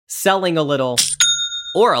Selling a little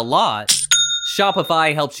or a lot,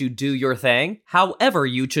 Shopify helps you do your thing, however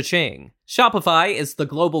you cha-ching. Shopify is the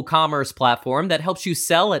global commerce platform that helps you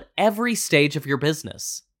sell at every stage of your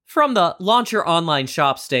business. From the launch your online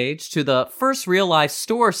shop stage to the first real-life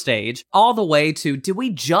store stage, all the way to do we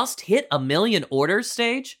just hit 1 million orders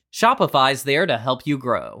stage, Shopify's there to help you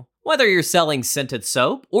grow. Whether you're selling scented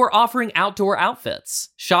soap or offering outdoor outfits,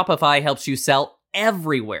 Shopify helps you sell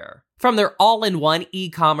everywhere. From their all-in-one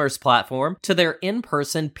e-commerce platform to their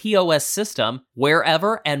in-person POS system,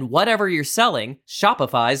 wherever and whatever you're selling,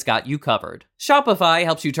 Shopify's got you covered. Shopify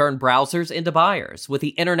helps you turn browsers into buyers with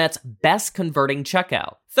the internet's best converting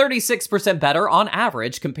checkout, 36% better on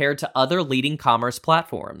average compared to other leading commerce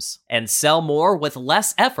platforms. And sell more with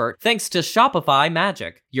less effort thanks to Shopify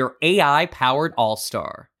Magic, your AI-powered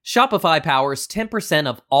all-star. Shopify powers 10%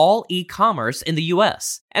 of all e-commerce in the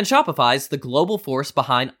US, and Shopify's the global force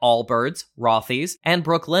behind Allbirds, Rothy's, and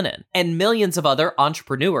Brooklinen, and millions of other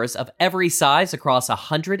entrepreneurs of every size across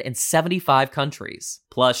 175 countries.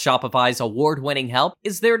 Plus, Shopify's award-winning help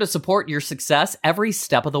is there to support your success every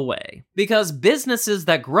step of the way. Because businesses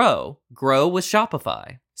that grow with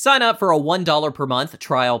Shopify. Sign up for a $1 per month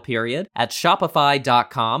trial period at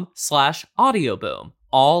shopify.com/audioboom,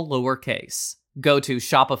 all lowercase. Go to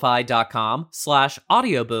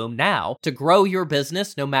shopify.com/audioboom now to grow your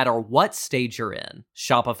business no matter what stage you're in.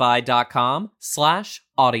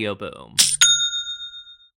 Shopify.com/audioboom.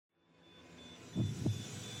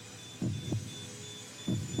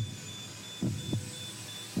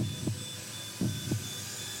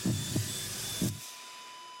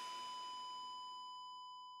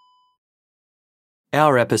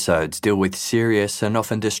 Our episodes deal with serious and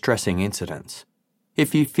often distressing incidents.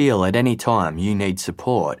 If you feel at any time you need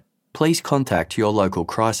support, please contact your local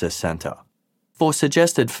crisis centre. For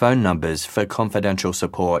suggested phone numbers for confidential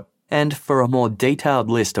support and for a more detailed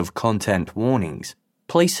list of content warnings,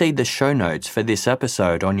 please see the show notes for this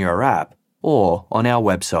episode on your app or on our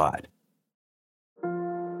website.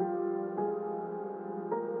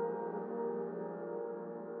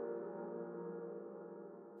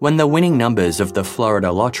 When the winning numbers of the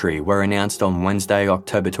Florida lottery were announced on Wednesday,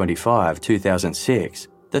 October 25, 2006,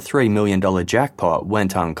 the $3 million jackpot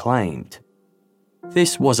went unclaimed.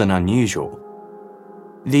 This wasn't unusual.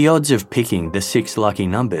 The odds of picking the 6 lucky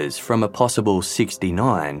numbers from a possible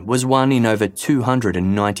 69 was 1 in over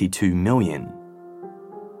 292 million.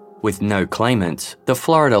 With no claimants, the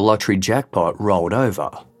Florida lottery jackpot rolled over,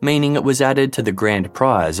 meaning it was added to the grand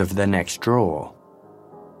prize of the next draw.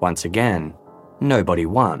 Once again, nobody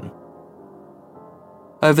won.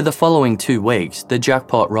 Over the following 2 weeks, the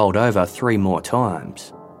jackpot rolled over 3 more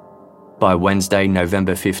times. By Wednesday,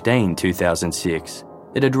 November 15, 2006,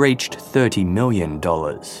 it had reached $30 million.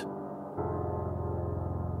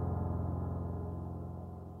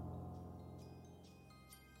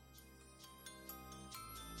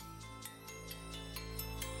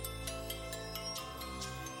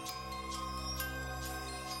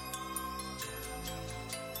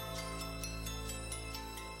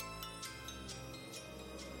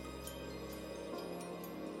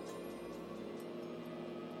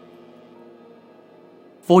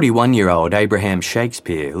 41-year-old Abraham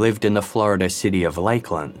Shakespeare lived in the Florida city of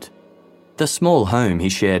Lakeland. The small home he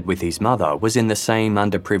shared with his mother was in the same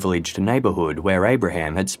underprivileged neighborhood where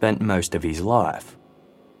Abraham had spent most of his life.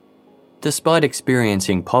 Despite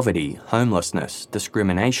experiencing poverty, homelessness,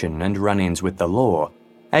 discrimination, and run-ins with the law,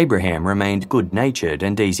 Abraham remained good-natured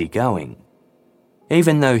and easygoing.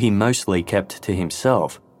 Even though he mostly kept to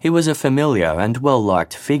himself, he was a familiar and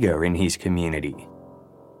well-liked figure in his community.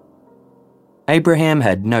 Abraham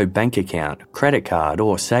had no bank account, credit card,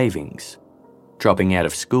 or savings. Dropping out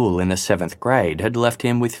of school in the 7th grade had left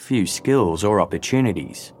him with few skills or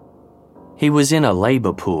opportunities. He was in a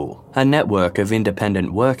labour pool, a network of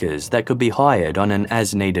independent workers that could be hired on an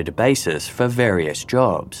as-needed basis for various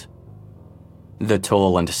jobs. The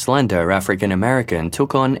tall and slender African American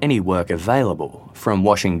took on any work available, from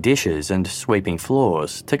washing dishes and sweeping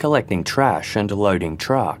floors to collecting trash and loading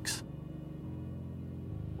trucks.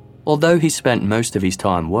 Although he spent most of his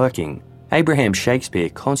time working, Abraham Shakespeare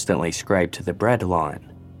constantly scraped the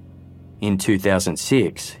breadline. In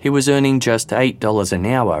 2006, he was earning just $8 an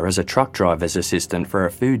hour as a truck driver's assistant for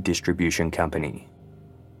a food distribution company.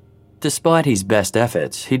 Despite his best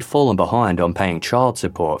efforts, he'd fallen behind on paying child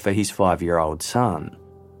support for his 5-year-old son.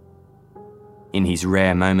 In his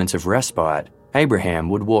rare moments of respite, Abraham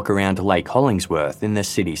would walk around Lake Hollingsworth in the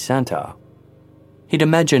city centre. He'd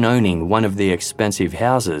imagine owning one of the expensive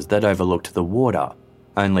houses that overlooked the water,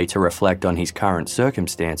 only to reflect on his current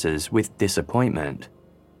circumstances with disappointment.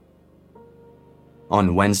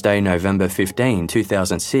 On Wednesday, November 15,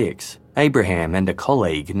 2006, Abraham and a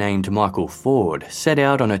colleague named Michael Ford set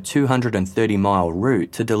out on a 230-mile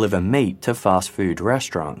route to deliver meat to fast food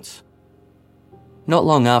restaurants. Not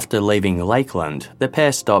long after leaving Lakeland, the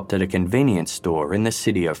pair stopped at a convenience store in the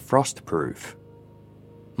city of Frostproof.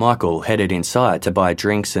 Michael headed inside to buy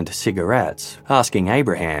drinks and cigarettes, asking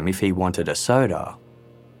Abraham if he wanted a soda.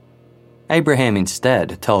 Abraham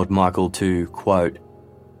instead told Michael to, quote,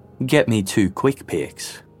 "Get me 2 Quick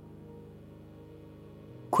Picks."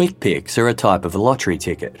 Quick Picks are a type of lottery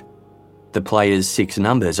ticket. The player's 6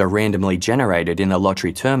 numbers are randomly generated in a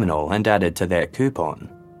lottery terminal and added to their coupon.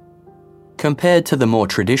 Compared to the more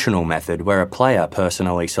traditional method where a player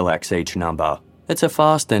personally selects each number, it's a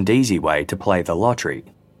fast and easy way to play the lottery.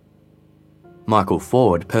 Michael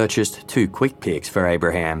Ford purchased 2 Quick Picks for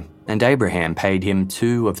Abraham, and Abraham paid him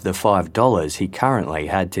 $2 of the $5 he currently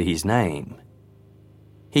had to his name.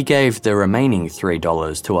 He gave the remaining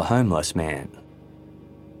 $3 to a homeless man.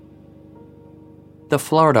 The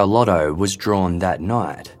Florida Lotto was drawn that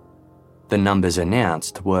night. The numbers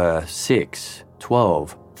announced were 6,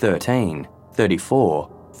 12, 13, 34,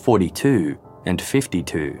 42, and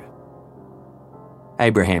 52.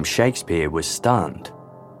 Abraham Shakespeare was stunned.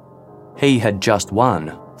 He had just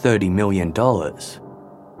won $30 million.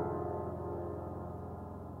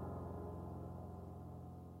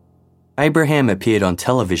 Abraham appeared on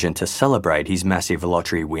television to celebrate his massive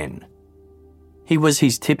lottery win. He was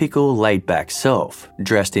his typical laid-back self,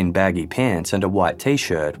 dressed in baggy pants and a white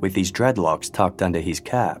t-shirt with his dreadlocks tucked under his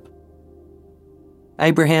cap.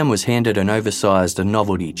 Abraham was handed an oversized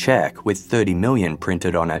novelty check with $30 million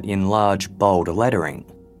printed on it in large, bold lettering.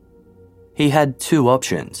 He had 2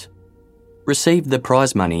 options: receive the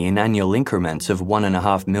prize money in annual increments of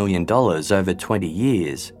 $1.5 million over 20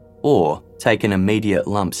 years, or take an immediate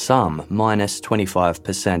lump sum minus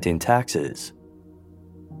 25% in taxes.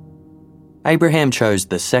 Abraham chose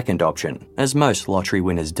the second option, as most lottery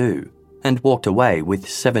winners do, and walked away with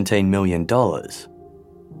 $17 million.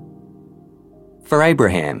 For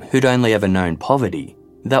Abraham, who'd only ever known poverty,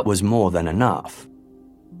 that was more than enough.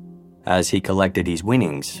 As he collected his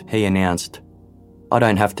winnings, he announced, "I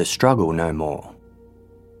don't have to struggle no more."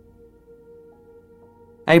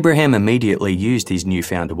 Abraham immediately used his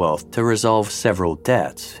newfound wealth to resolve several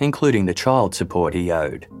debts, including the child support he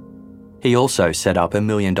owed. He also set up $1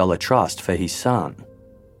 million trust for his son.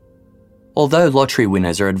 Although lottery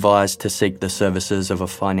winners are advised to seek the services of a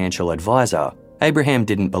financial advisor, Abraham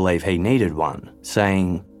didn't believe he needed one,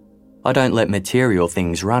 saying, "I don't let material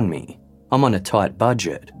things run me. I'm on a tight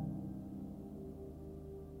budget."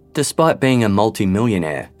 Despite being a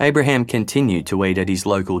multi-millionaire, Abraham continued to eat at his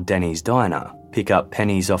local Denny's diner, pick up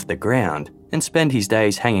pennies off the ground, and spend his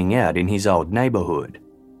days hanging out in his old neighbourhood.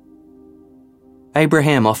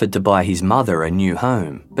 Abraham offered to buy his mother a new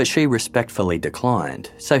home, but she respectfully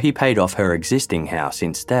declined, so he paid off her existing house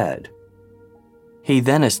instead. He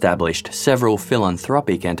then established several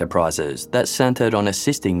philanthropic enterprises that centred on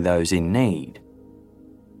assisting those in need.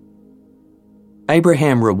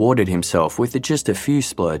 Abraham rewarded himself with just a few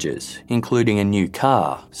splurges, including a new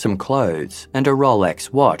car, some clothes, and a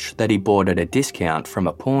Rolex watch that he bought at a discount from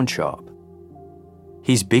a pawn shop.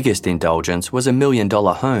 His biggest indulgence was a $1 million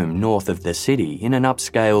home north of the city in an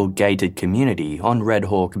upscale gated community on Red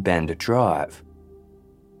Hawk Bend Drive.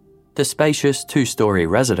 The spacious 2-story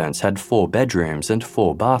residence had 4 bedrooms and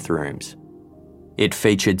 4 bathrooms. It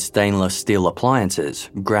featured stainless steel appliances,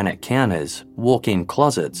 granite counters, walk-in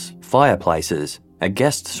closets, fireplaces, a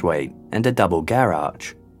guest suite, and a double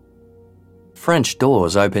garage. French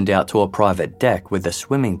doors opened out to a private deck with a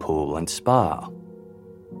swimming pool and spa.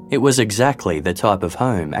 It was exactly the type of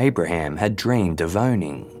home Abraham had dreamed of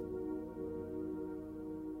owning.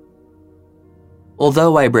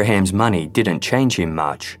 Although Abraham's money didn't change him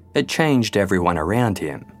much, it changed everyone around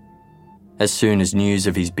him. As soon as news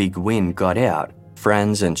of his big win got out,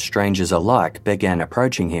 friends and strangers alike began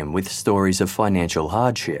approaching him with stories of financial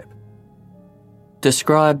hardship.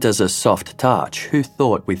 Described as a soft touch who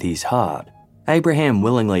thought with his heart, Abraham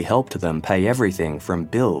willingly helped them pay everything from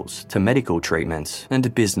bills to medical treatments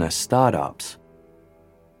and business startups.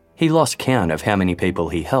 He lost count of how many people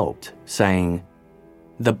he helped, saying,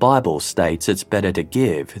 "The Bible states it's better to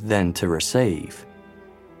give than to receive."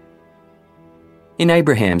 In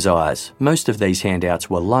Abraham's eyes, most of these handouts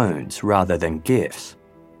were loans rather than gifts.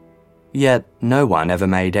 Yet, no one ever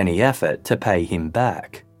made any effort to pay him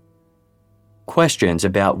back. Questions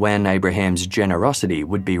about when Abraham's generosity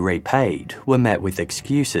would be repaid were met with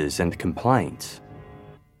excuses and complaints.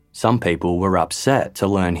 Some people were upset to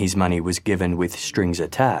learn his money was given with strings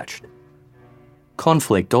attached.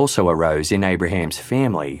 Conflict also arose in Abraham's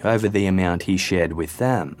family over the amount he shared with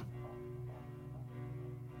them.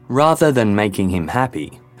 Rather than making him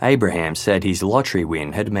happy, Abraham said his lottery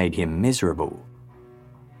win had made him miserable.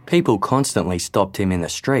 People constantly stopped him in the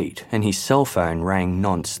street and his cell phone rang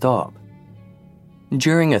non-stop.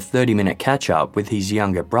 During a 30-minute catch-up with his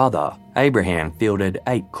younger brother, Abraham fielded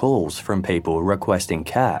 8 calls from people requesting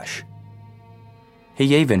cash.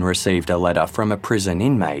 He even received a letter from a prison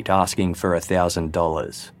inmate asking for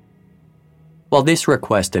 $1,000. While this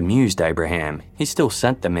request amused Abraham, he still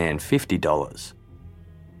sent the man $50.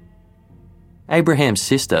 Abraham's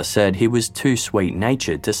sister said he was too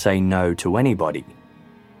sweet-natured to say no to anybody.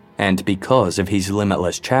 And because of his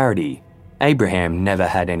limitless charity, Abraham never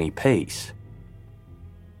had any peace.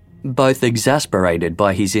 Both exasperated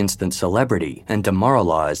by his instant celebrity and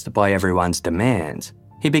demoralised by everyone's demands,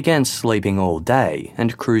 he began sleeping all day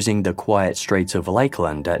and cruising the quiet streets of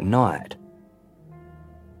Lakeland at night.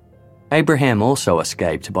 Abraham also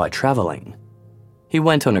escaped by travelling. He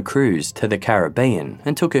went on a cruise to the Caribbean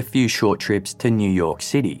and took a few short trips to New York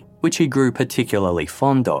City, which he grew particularly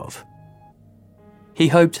fond of. He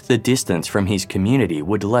hoped the distance from his community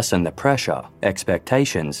would lessen the pressure,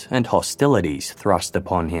 expectations, and hostilities thrust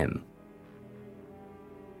upon him.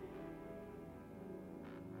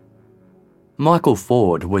 Michael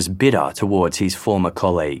Ford was bitter towards his former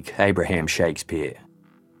colleague, Abraham Shakespeare.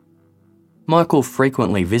 Michael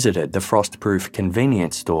frequently visited the Frostproof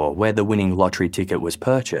convenience store where the winning lottery ticket was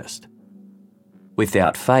purchased.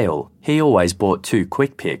 Without fail, he always bought 2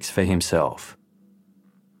 quick picks for himself.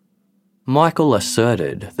 Michael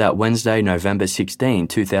asserted that Wednesday, November 16,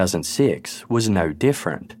 2006 was no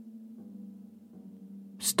different.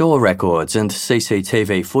 Store records and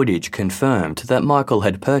CCTV footage confirmed that Michael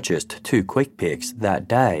had purchased 2 quick picks that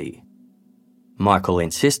day. Michael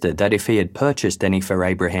insisted that if he had purchased any for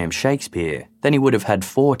Abraham Shakespeare, then he would have had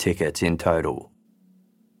 4 tickets in total.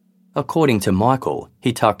 According to Michael,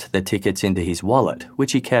 he tucked the tickets into his wallet,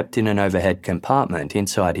 which he kept in an overhead compartment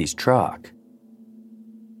inside his truck.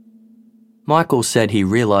 Michael said he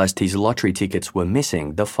realised his lottery tickets were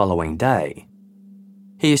missing the following day.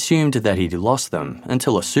 He assumed that he'd lost them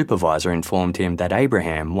until a supervisor informed him that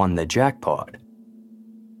Abraham won the jackpot.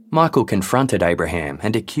 Michael confronted Abraham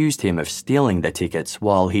and accused him of stealing the tickets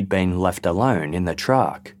while he'd been left alone in the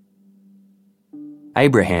truck.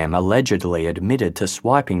 Abraham allegedly admitted to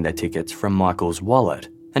swiping the tickets from Michael's wallet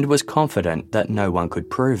and was confident that no one could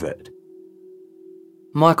prove it.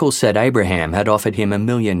 Michael said Abraham had offered him $1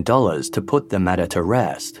 million to put the matter to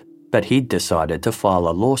rest, but he'd decided to file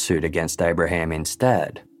a lawsuit against Abraham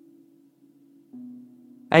instead.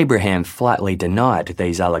 Abraham flatly denied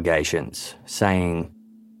these allegations, saying,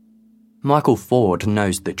 "Michael Ford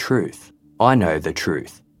knows the truth. I know the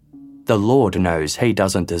truth. The Lord knows he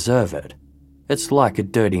doesn't deserve it. It's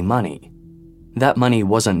like dirty money. That money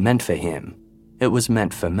wasn't meant for him. It was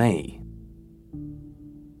meant for me."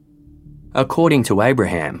 According to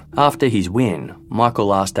Abraham, after his win,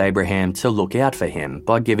 Michael asked Abraham to look out for him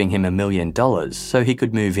by giving him $1 million so he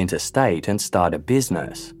could move interstate and start a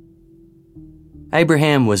business.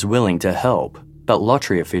 Abraham was willing to help, but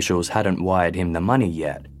lottery officials hadn't wired him the money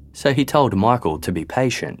yet, so he told Michael to be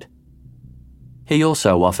patient. He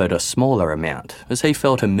also offered a smaller amount, as he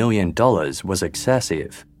felt $1 million was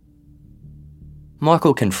excessive.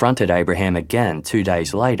 Michael confronted Abraham again 2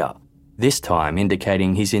 days later, this time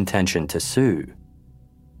indicating his intention to sue.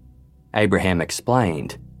 Abraham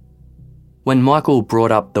explained, "When Michael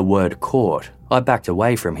brought up the word court, I backed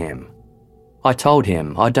away from him. I told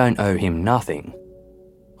him I don't owe him nothing.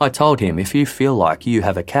 I told him if you feel like you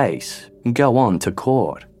have a case, go on to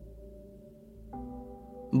court."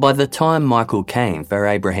 By the time Michael came for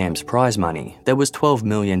Abraham's prize money, there was $12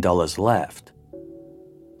 million left.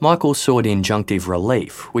 Michael sought injunctive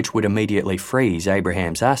relief, which would immediately freeze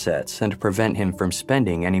Abraham's assets and prevent him from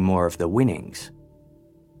spending any more of the winnings.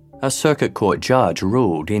 A circuit court judge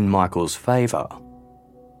ruled in Michael's favour.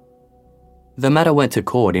 The matter went to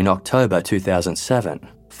court in October 2007,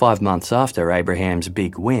 5 months after Abraham's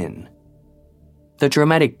big win. The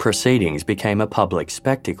dramatic proceedings became a public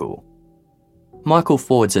spectacle. Michael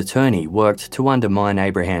Ford's attorney worked to undermine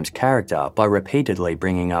Abraham's character by repeatedly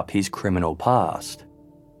bringing up his criminal past.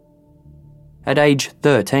 At age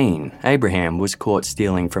 13, Abraham was caught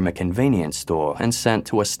stealing from a convenience store and sent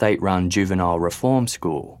to a state-run juvenile reform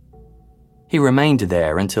school. He remained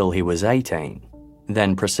there until he was 18,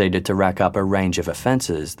 then proceeded to rack up a range of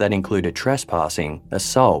offences that included trespassing,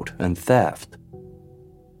 assault, and theft.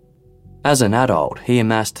 As an adult, he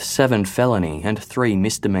amassed 7 felony and 3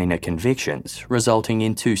 misdemeanor convictions, resulting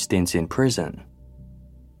in 2 stints in prison.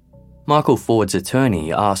 Michael Ford's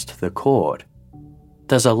attorney asked the court,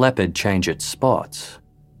 Does a leopard change its spots?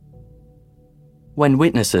 When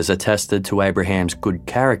witnesses attested to Abraham's good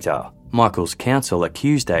character, Michael's counsel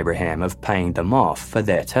accused Abraham of paying them off for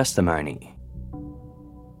their testimony.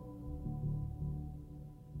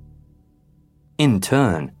 In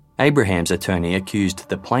turn, Abraham's attorney accused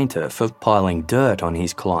the plaintiff of piling dirt on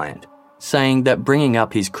his client, saying that bringing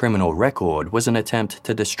up his criminal record was an attempt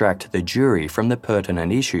to distract the jury from the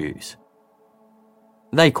pertinent issues.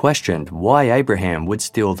 They questioned why Abraham would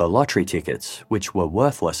steal the lottery tickets, which were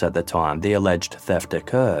worthless at the time the alleged theft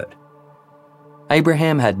occurred.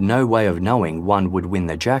 Abraham had no way of knowing one would win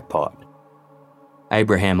the jackpot.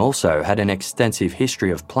 Abraham also had an extensive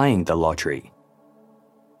history of playing the lottery.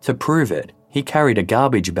 To prove it, he carried a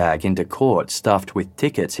garbage bag into court stuffed with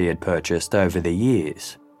tickets he had purchased over the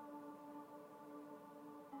years.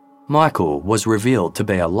 Michael was revealed to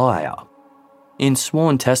be a liar. In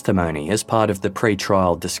sworn testimony as part of the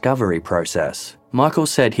pre-trial discovery process, Michael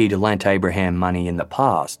said he'd lent Abraham money in the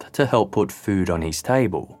past to help put food on his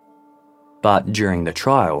table. But during the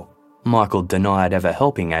trial, Michael denied ever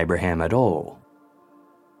helping Abraham at all.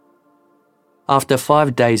 After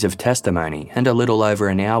 5 days of testimony and a little over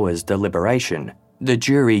an hour's deliberation, the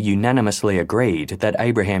jury unanimously agreed that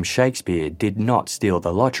Abraham Shakespeare did not steal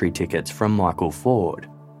the lottery tickets from Michael Ford.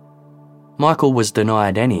 Michael was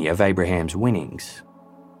denied any of Abraham's winnings.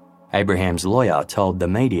 Abraham's lawyer told the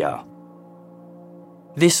media,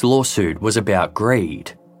 "This lawsuit was about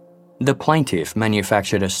greed. The plaintiff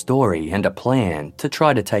manufactured a story and a plan to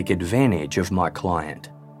try to take advantage of my client."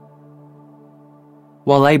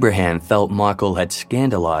 While Abraham felt Michael had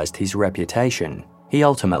scandalised his reputation, he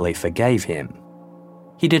ultimately forgave him.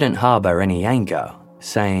 He didn't harbour any anger,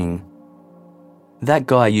 saying, "That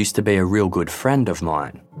guy used to be a real good friend of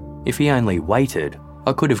mine. If he only waited,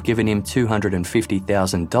 I could have given him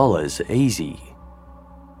 $250,000 easy."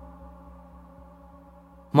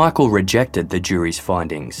 Michael rejected the jury's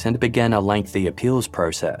findings and began a lengthy appeals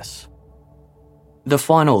process. The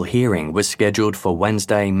final hearing was scheduled for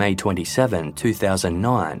Wednesday, May 27,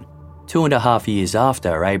 2009, 2.5 years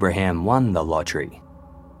after Abraham won the lottery.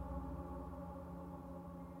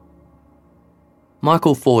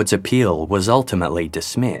 Michael Ford's appeal was ultimately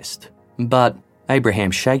dismissed, but Abraham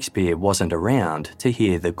Shakespeare wasn't around to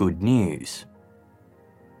hear the good news.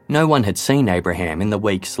 No one had seen Abraham in the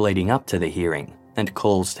weeks leading up to the hearing, and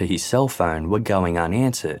calls to his cell phone were going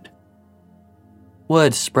unanswered.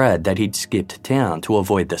 Word spread that he'd skipped town to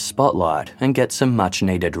avoid the spotlight and get some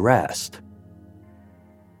much-needed rest.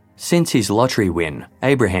 Since his lottery win,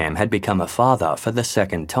 Abraham had become a father for the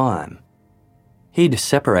second time. He'd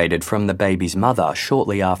separated from the baby's mother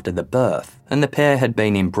shortly after the birth, and the pair had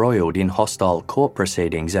been embroiled in hostile court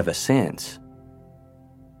proceedings ever since.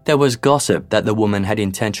 There was gossip that the woman had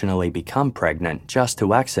intentionally become pregnant just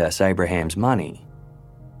to access Abraham's money.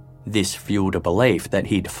 This fueled a belief that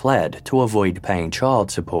he'd fled to avoid paying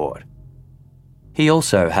child support. He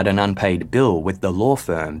also had an unpaid bill with the law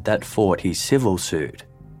firm that fought his civil suit.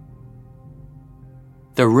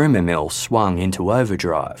 The rumour mill swung into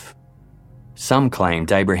overdrive. Some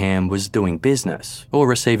claimed Abraham was doing business or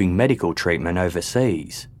receiving medical treatment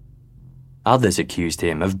overseas. Others accused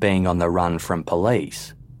him of being on the run from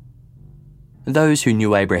police. Those who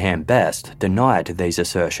knew Abraham best denied these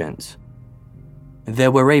assertions.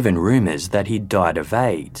 There were even rumours that he'd died of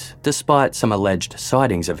AIDS, despite some alleged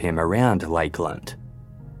sightings of him around Lakeland.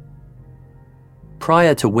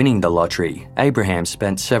 Prior to winning the lottery, Abraham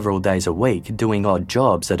spent several days a week doing odd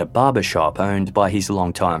jobs at a barbershop owned by his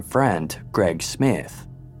longtime friend, Greg Smith.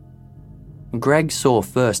 Greg saw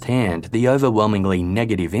firsthand the overwhelmingly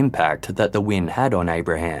negative impact that the win had on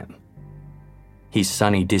Abraham. His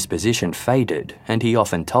sunny disposition faded, and he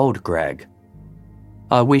often told Greg,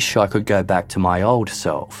 "I wish I could go back to my old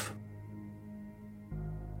self."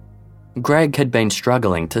 Greg had been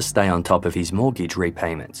struggling to stay on top of his mortgage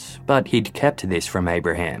repayments, but he'd kept this from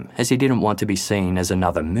Abraham as he didn't want to be seen as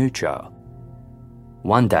another moocher.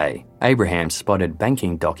 One day, Abraham spotted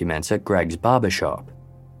banking documents at Greg's barbershop.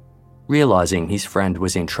 Realising his friend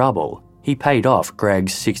was in trouble, he paid off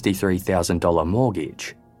Greg's $63,000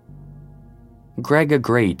 mortgage. Greg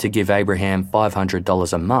agreed to give Abraham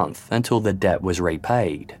 $500 a month until the debt was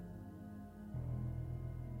repaid.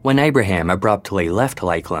 When Abraham abruptly left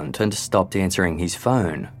Lakeland and stopped answering his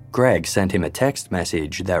phone, Greg sent him a text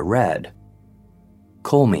message that read,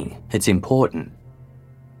 "Call me, it's important."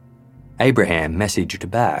 Abraham messaged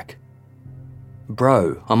back,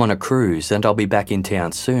 "Bro, I'm on a cruise and I'll be back in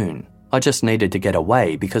town soon. I just needed to get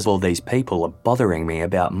away because all these people are bothering me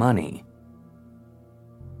about money."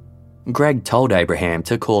 Greg told Abraham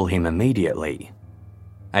to call him immediately.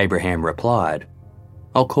 Abraham replied,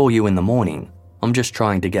 "I'll call you in the morning. I'm just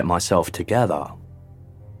trying to get myself together."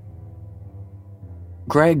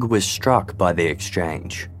 Greg was struck by the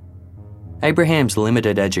exchange. Abraham's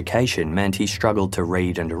limited education meant he struggled to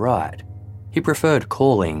read and write. He preferred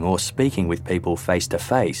calling or speaking with people face to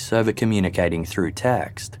face over communicating through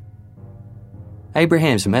text.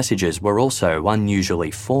 Abraham's messages were also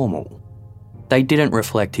unusually formal. They didn't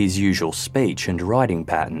reflect his usual speech and writing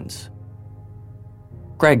patterns.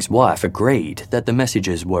 Greg's wife agreed that the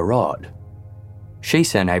messages were odd. She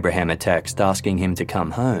sent Abraham a text asking him to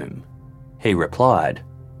come home. He replied,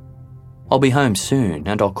 "I'll be home soon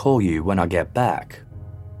and I'll call you when I get back."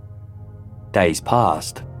 Days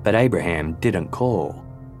passed, but Abraham didn't call.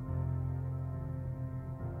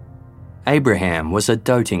 Abraham was a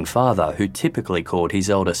doting father who typically called his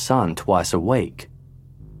eldest son twice a week.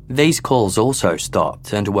 These calls also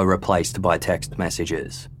stopped and were replaced by text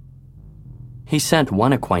messages. He sent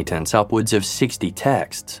one acquaintance upwards of 60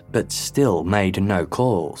 texts, but still made no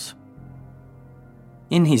calls.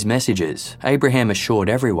 In his messages, Abraham assured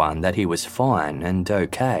everyone that he was fine and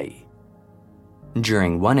okay.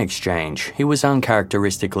 During one exchange, he was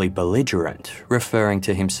uncharacteristically belligerent, referring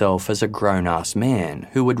to himself as a grown-ass man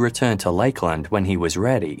who would return to Lakeland when he was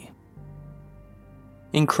ready.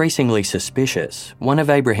 Increasingly suspicious, one of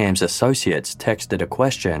Abraham's associates texted a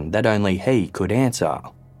question that only he could answer.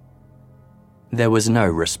 There was no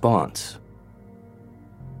response.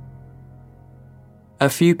 A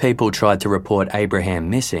few people tried to report Abraham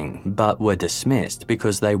missing, but were dismissed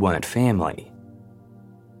because they weren't family.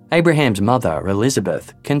 Abraham's mother,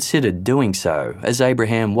 Elizabeth, considered doing so as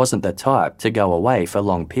Abraham wasn't the type to go away for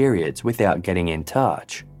long periods without getting in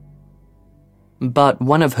touch. But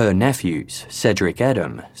one of her nephews, Cedric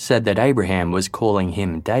Edom, said that Abraham was calling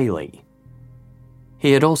him daily.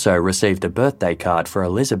 He had also received a birthday card for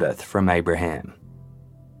Elizabeth from Abraham.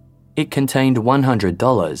 It contained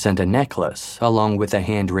 $100 and a necklace, along with a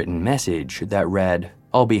handwritten message that read,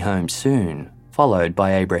 "I'll be home soon," followed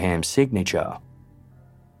by Abraham's signature.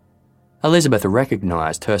 Elizabeth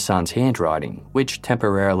recognised her son's handwriting, which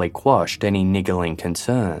temporarily quashed any niggling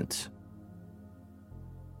concerns.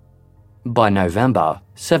 By November,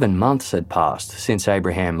 7 months had passed since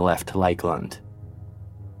Abraham left Lakeland.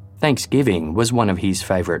 Thanksgiving was one of his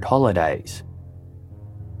favourite holidays.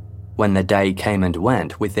 When the day came and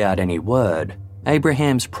went without any word,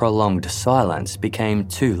 Abraham's prolonged silence became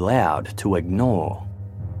too loud to ignore.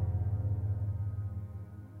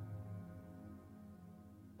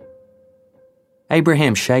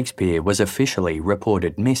 Abraham Shakespeare was officially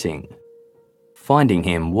reported missing. Finding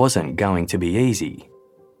him wasn't going to be easy.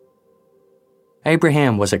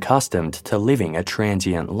 Abraham was accustomed to living a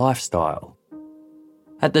transient lifestyle.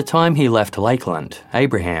 At the time he left Lakeland,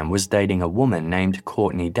 Abraham was dating a woman named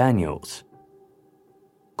Courtney Daniels.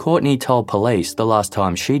 Courtney told police the last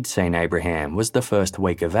time she'd seen Abraham was the first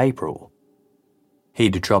week of April.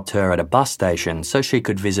 He'd dropped her at a bus station so she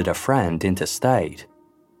could visit a friend interstate.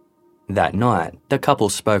 That night, the couple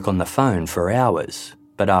spoke on the phone for hours,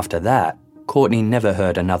 but after that, Courtney never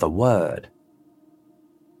heard another word.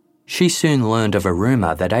 She soon learned of a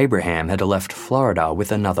rumour that Abraham had left Florida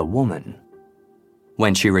with another woman.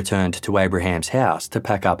 When she returned to Abraham's house to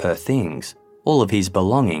pack up her things, all of his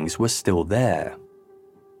belongings were still there.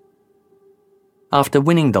 After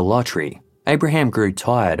winning the lottery, Abraham grew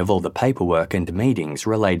tired of all the paperwork and meetings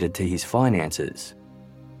related to his finances.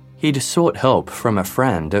 He'd sought help from a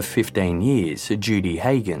friend of 15 years, Judy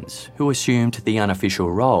Hagens, who assumed the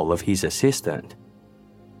unofficial role of his assistant.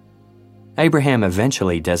 Abraham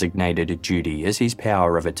eventually designated Judy as his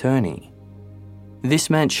power of attorney.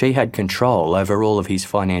 This meant she had control over all of his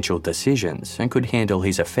financial decisions and could handle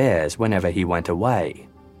his affairs whenever he went away.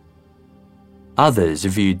 Others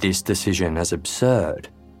viewed this decision as absurd.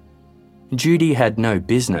 Judy had no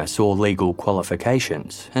business or legal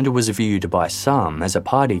qualifications and was viewed by some as a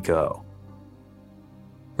party girl.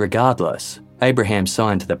 Regardless, Abraham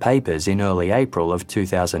signed the papers in early April of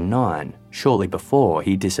 2009, shortly before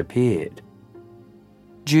he disappeared.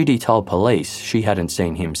 Judy told police she hadn't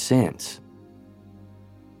seen him since.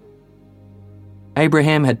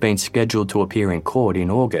 Abraham had been scheduled to appear in court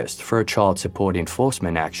in August for a child support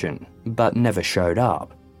enforcement action, but never showed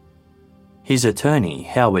up. His attorney,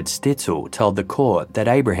 Howard Stitzel, told the court that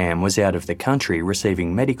Abraham was out of the country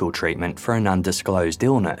receiving medical treatment for an undisclosed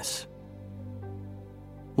illness.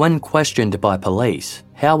 When questioned by police,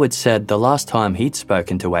 Howard said the last time he'd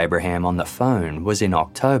spoken to Abraham on the phone was in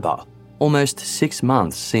October, almost 6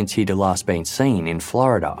 months since he'd last been seen in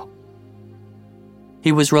Florida.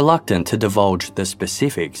 He was reluctant to divulge the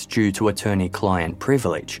specifics due to attorney-client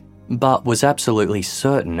privilege, but was absolutely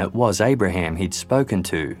certain it was Abraham he'd spoken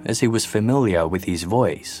to as he was familiar with his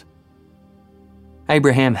voice.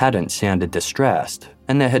 Abraham hadn't sounded distressed,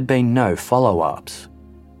 and there had been no follow-ups.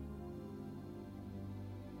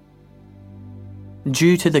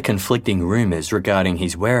 Due to the conflicting rumours regarding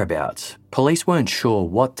his whereabouts, police weren't sure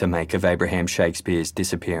what to make of Abraham Shakespeare's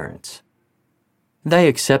disappearance. They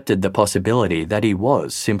accepted the possibility that he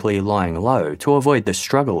was simply lying low to avoid the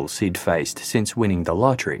struggles he'd faced since winning the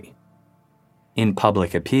lottery. In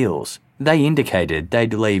public appeals, they indicated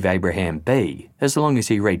they'd leave Abraham be as long as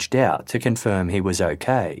he reached out to confirm he was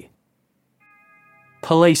okay.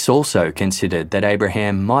 Police also considered that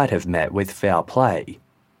Abraham might have met with foul play.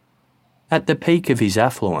 At the peak of his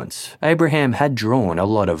affluence, Abraham had drawn a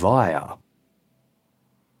lot of ire.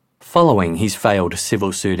 Following his failed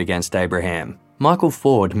civil suit against Abraham, Michael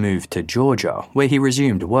Ford moved to Georgia, where he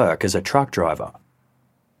resumed work as a truck driver.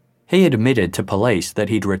 He admitted to police that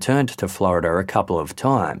he'd returned to Florida a couple of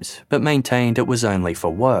times, but maintained it was only for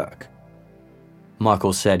work.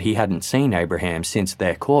 Michael said he hadn't seen Abraham since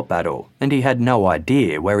their court battle, and he had no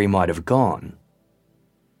idea where he might have gone.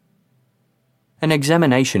 An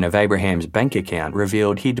examination of Abraham's bank account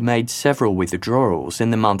revealed he'd made several withdrawals in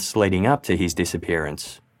the months leading up to his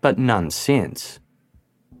disappearance, but none since.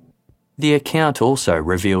 The account also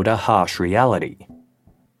revealed a harsh reality.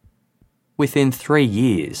 Within 3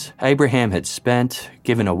 years, Abraham had spent,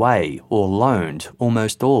 given away, or loaned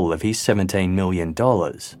almost all of his $17 million. Only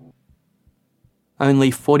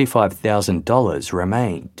 $45,000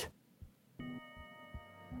 remained.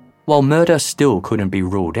 While murder still couldn't be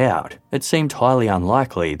ruled out, it seemed highly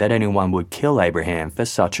unlikely that anyone would kill Abraham for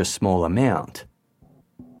such a small amount.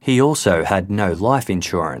 He also had no life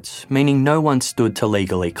insurance, meaning no one stood to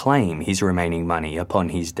legally claim his remaining money upon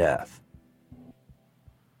his death.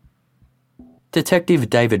 Detective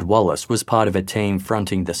David Wallace was part of a team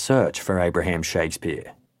fronting the search for Abraham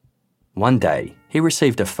Shakespeare. One day, he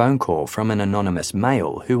received a phone call from an anonymous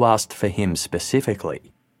male who asked for him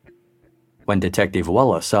specifically. When Detective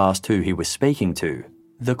Wallace asked who he was speaking to,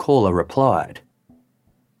 the caller replied,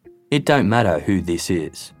 "It don't matter who this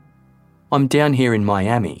is. I'm down here in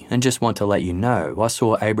Miami and just want to let you know I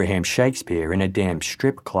saw Abraham Shakespeare in a damn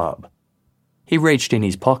strip club. He reached in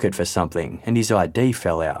his pocket for something and his ID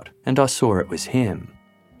fell out, and I saw it was him."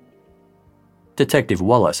 Detective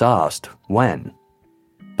Wallace asked when,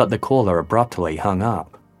 but the caller abruptly hung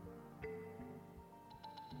up.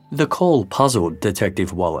 The call puzzled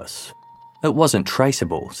Detective Wallace. It wasn't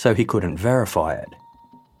traceable, so he couldn't verify it.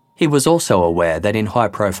 He was also aware that in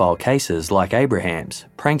high-profile cases like Abraham's,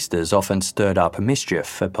 pranksters often stirred up mischief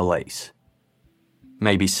for police.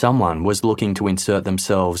 Maybe someone was looking to insert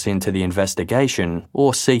themselves into the investigation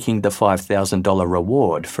or seeking the $5,000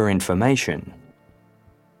 reward for information.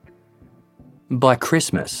 By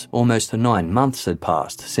Christmas, almost 9 months had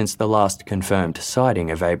passed since the last confirmed sighting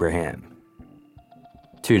of Abraham.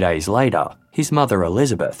 2 days later, his mother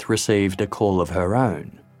Elizabeth received a call of her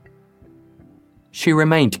own. She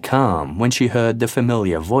remained calm when she heard the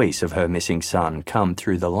familiar voice of her missing son come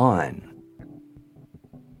through the line.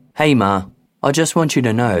 "Hey Ma, I just want you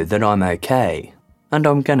to know that I'm okay, and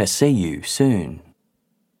I'm gonna see you soon."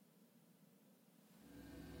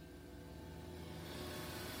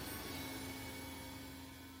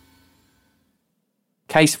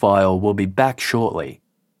 Casefile will be back shortly.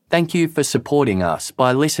 Thank you for supporting us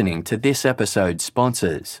by listening to this episode's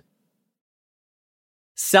sponsors.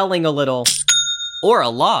 Selling a little or a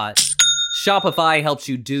lot, Shopify helps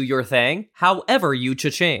you do your thing, however you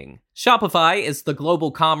cha-ching. Shopify is the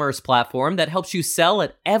global commerce platform that helps you sell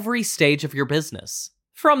at every stage of your business.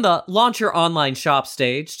 From the launch your online shop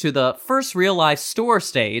stage to the first real-life store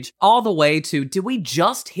stage, all the way to did we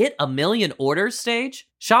just hit 1 million orders stage?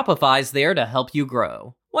 Shopify's there to help you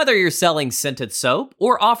grow. Whether you're selling scented soap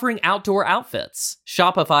or offering outdoor outfits,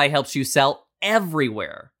 Shopify helps you sell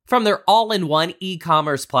everywhere. From their all-in-one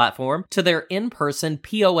e-commerce platform to their in-person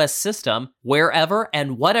POS system, wherever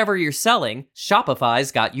and whatever you're selling,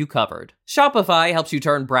 Shopify's got you covered. Shopify helps you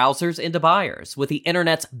turn browsers into buyers with the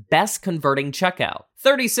internet's best converting checkout,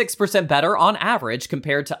 36% better on average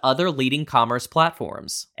compared to other leading commerce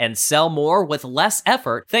platforms. And sell more with less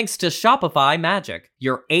effort thanks to Shopify Magic,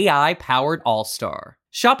 your AI-powered all-star.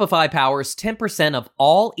 Shopify powers 10% of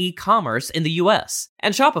all e-commerce in the US,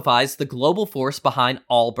 and Shopify's the global force behind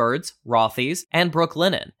Allbirds, Rothy's, and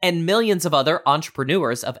Brooklinen, and millions of other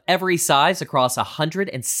entrepreneurs of every size across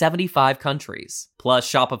 175 countries. Plus,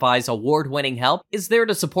 Shopify's award-winning help is there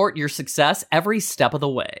to support your success every step of the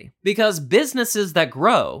way. Because businesses that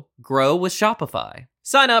grow, grow with Shopify.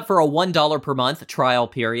 Sign up for a $1 per month trial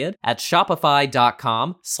period at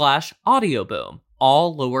shopify.com/audioboom,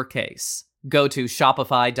 all lowercase. Go to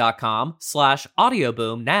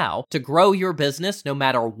shopify.com/audioboom now to grow your business no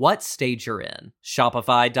matter what stage you're in.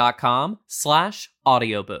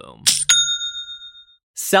 Shopify.com/audioboom.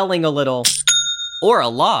 Selling a little or a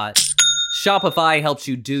lot, Shopify helps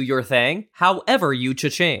you do your thing however you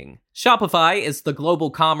cha-ching. Shopify is the global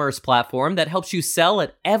commerce platform that helps you sell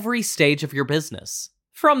at every stage of your business.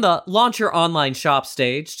 From the launch your online shop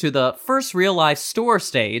stage to the first real-life store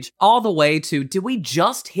stage, all the way to did we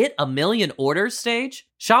just hit 1 million orders stage?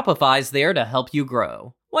 Shopify's there to help you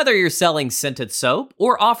grow. Whether you're selling scented soap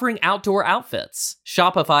or offering outdoor outfits,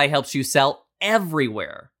 Shopify helps you sell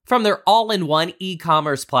everywhere. From their all-in-one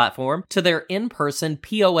e-commerce platform to their in-person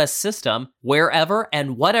POS system, wherever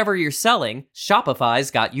and whatever you're selling,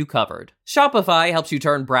 Shopify's got you covered. Shopify helps you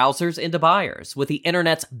turn browsers into buyers with the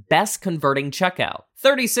internet's best converting checkout,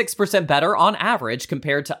 36% better on average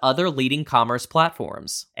compared to other leading commerce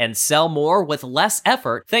platforms. And sell more with less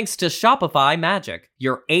effort thanks to Shopify Magic,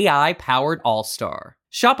 your AI-powered all-star.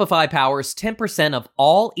 Shopify powers 10% of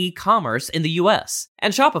all e-commerce in the US,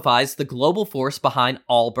 and Shopify's the global force behind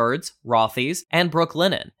Allbirds, Rothy's, and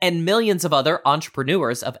Brooklinen, and millions of other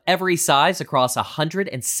entrepreneurs of every size across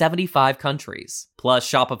 175 countries. Plus,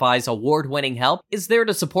 Shopify's award-winning help is there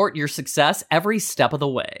to support your success every step of the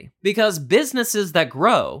way. Because businesses that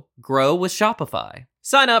grow, grow with Shopify.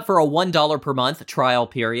 Sign up for a $1 per month trial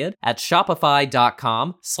period at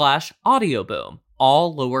shopify.com/audioboom,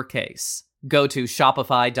 all lowercase. Go to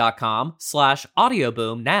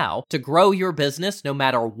shopify.com/audioboom now to grow your business no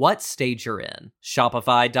matter what stage you're in.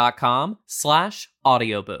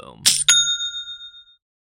 Shopify.com/audioboom.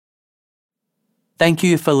 Thank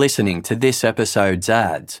you for listening to this episode's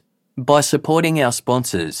ads. By supporting our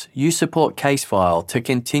sponsors, you support Casefile to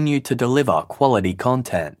continue to deliver quality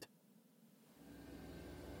content.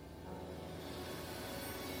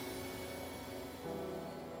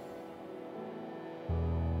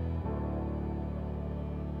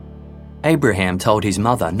 Abraham told his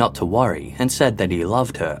mother not to worry and said that he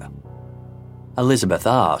loved her. Elizabeth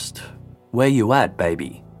asked, "Where you at,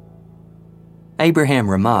 baby?"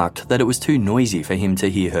 Abraham remarked that it was too noisy for him to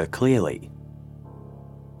hear her clearly.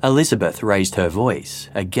 Elizabeth raised her voice,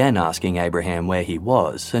 again asking Abraham where he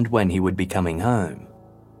was and when he would be coming home.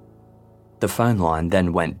 The phone line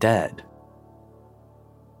then went dead.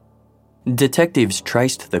 Detectives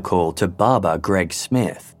traced the call to barber Greg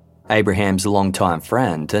Smith, Abraham's longtime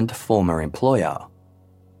friend and former employer.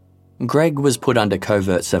 Greg was put under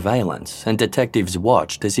covert surveillance and detectives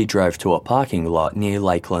watched as he drove to a parking lot near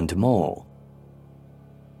Lakeland Mall.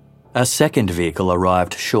 A second vehicle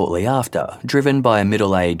arrived shortly after, driven by a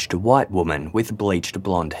middle-aged white woman with bleached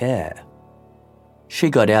blonde hair. She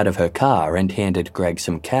got out of her car and handed Greg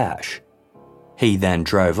some cash. He then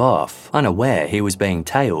drove off, unaware he was being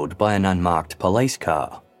tailed by an unmarked police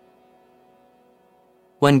car.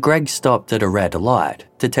 When Greg stopped at a red light,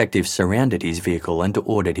 detectives surrounded his vehicle and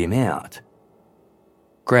ordered him out.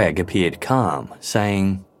 Greg appeared calm,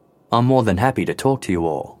 saying, "I'm more than happy to talk to you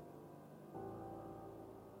all."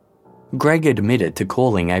 Greg admitted to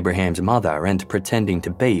calling Abraham's mother and pretending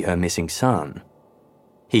to be her missing son.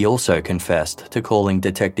 He also confessed to calling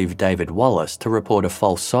Detective David Wallace to report a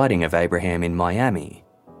false sighting of Abraham in Miami.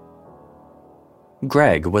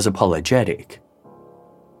 Greg was apologetic.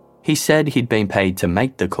 He said he'd been paid to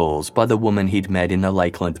make the calls by the woman he'd met in the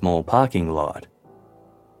Lakeland Mall parking lot.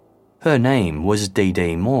 Her name was Dee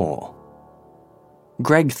Dee Moore.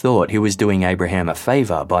 Greg thought he was doing Abraham a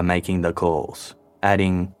favour by making the calls,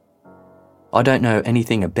 adding, "I don't know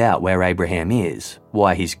anything about where Abraham is,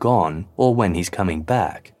 why he's gone, or when he's coming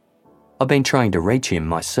back. I've been trying to reach him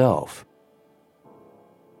myself."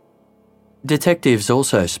 Detectives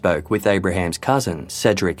also spoke with Abraham's cousin,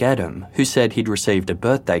 Cedric Adam, who said he'd received a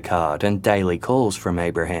birthday card and daily calls from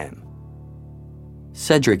Abraham.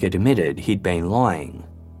 Cedric admitted he'd been lying.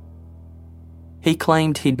 He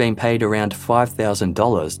claimed he'd been paid around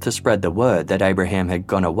 $5,000 to spread the word that Abraham had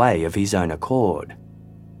gone away of his own accord.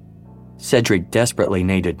 Cedric desperately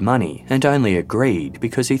needed money and only agreed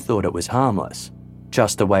because he thought it was harmless,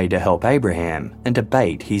 just a way to help Abraham and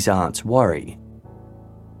abate his aunt's worry.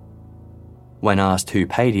 When asked who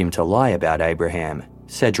paid him to lie about Abraham,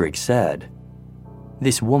 Cedric said,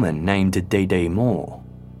 "This woman named Dee Dee Moore."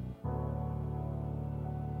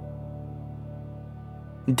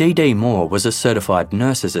 Dee Dee Moore was a certified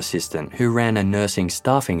nurse's assistant who ran a nursing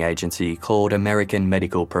staffing agency called American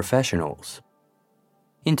Medical Professionals.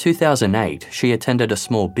 In 2008, she attended a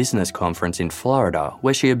small business conference in Florida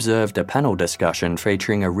where she observed a panel discussion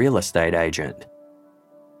featuring a real estate agent.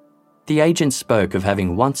 The agent spoke of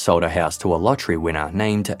having once sold a house to a lottery winner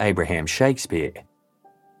named Abraham Shakespeare.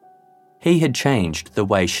 He had changed the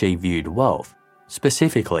way she viewed wealth,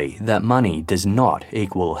 specifically that money does not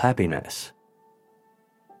equal happiness.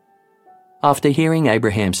 After hearing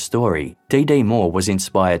Abraham's story, D.D. Moore was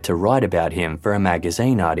inspired to write about him for a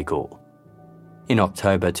magazine article. In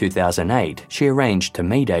October 2008, she arranged to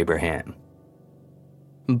meet Abraham.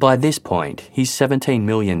 By this point, his $17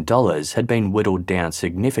 million had been whittled down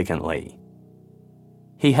significantly.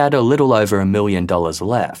 He had a little over $1 million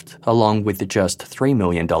left, along with just $3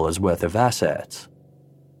 million worth of assets.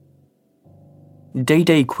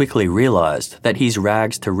 D.D. quickly realised that his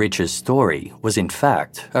rags to riches story was in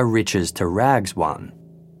fact a riches to rags one.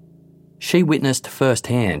 She witnessed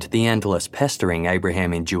firsthand the endless pestering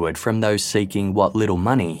Abraham endured from those seeking what little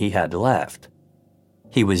money he had left.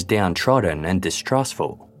 He was downtrodden and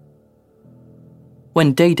distrustful.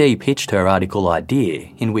 When D.D. pitched her article idea,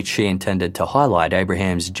 in which she intended to highlight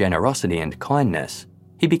Abraham's generosity and kindness,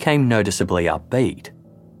 he became noticeably upbeat.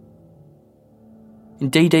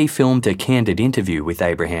 D.D. filmed a candid interview with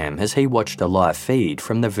Abraham as he watched a live feed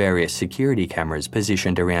from the various security cameras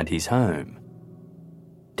positioned around his home.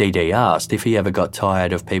 D.D. asked if he ever got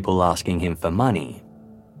tired of people asking him for money.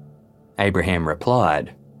 Abraham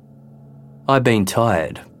replied, "I've been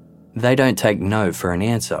tired. They don't take no for an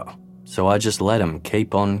answer, so I just let them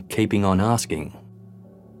keep on keeping on asking."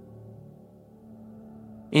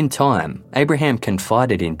 In time, Abraham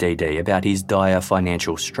confided in D.D. about his dire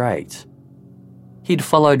financial straits. He'd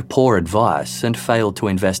followed poor advice and failed to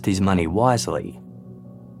invest his money wisely.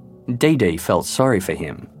 D.D. felt sorry for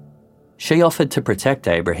him. She offered to protect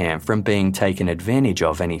Abraham from being taken advantage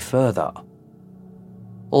of any further.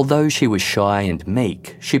 Although she was shy and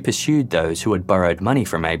meek, she pursued those who had borrowed money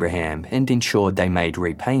from Abraham and ensured they made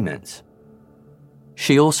repayments.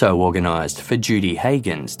 She also organised for Judy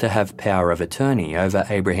Hagens to have power of attorney over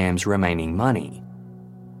Abraham's remaining money.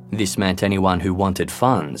 This meant anyone who wanted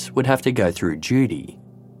funds would have to go through Judy.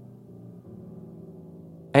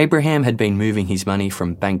 Abraham had been moving his money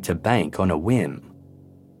from bank to bank on a whim.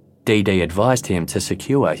 D.D. advised him to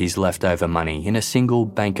secure his leftover money in a single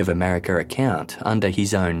Bank of America account under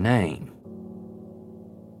his own name.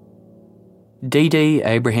 D.D.,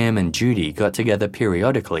 Abraham and Judy got together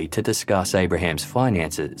periodically to discuss Abraham's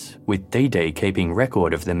finances, with D.D. keeping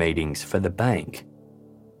record of the meetings for the bank.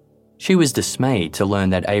 She was dismayed to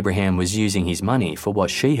learn that Abraham was using his money for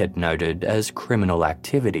what she had noted as criminal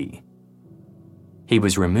activity. He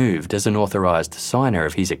was removed as an authorised signer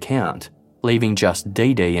of his account, leaving just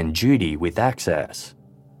D.D. and Judy with access.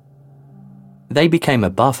 They became a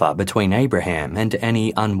buffer between Abraham and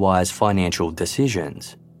any unwise financial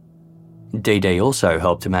decisions. D.D. also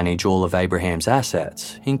helped manage all of Abraham's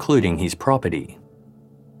assets, including his property.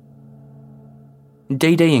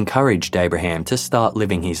 D.D. encouraged Abraham to start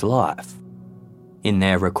living his life. In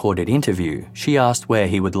their recorded interview, she asked where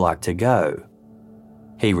he would like to go.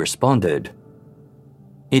 He responded,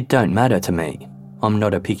 "It don't matter to me. I'm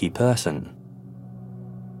not a picky person."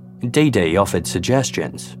 D.D. offered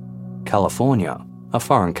suggestions. California, a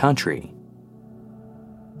foreign country.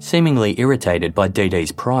 Seemingly irritated by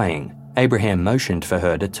D.D.'s prying, Abraham motioned for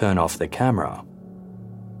her to turn off the camera.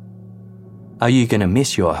 "Are you going to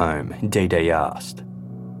miss your home?" D.D. asked.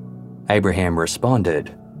 Abraham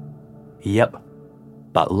responded, "Yep,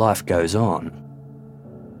 but life goes on."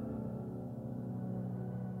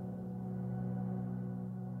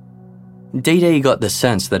 D.D. got the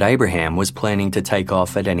sense that Abraham was planning to take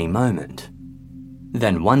off at any moment.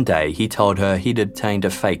 Then one day he told her he'd obtained a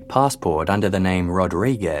fake passport under the name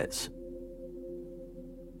Rodriguez.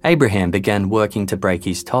 Abraham began working to break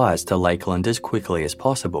his ties to Lakeland as quickly as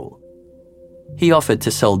possible. He offered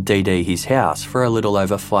to sell D.D. his house for a little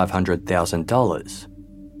over $500,000.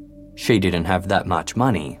 She didn't have that much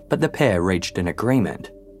money, but the pair reached an agreement.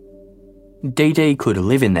 D.D. could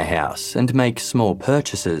live in the house and make small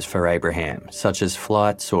purchases for Abraham, such as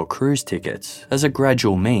flights or cruise tickets, as a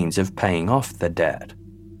gradual means of paying off the debt.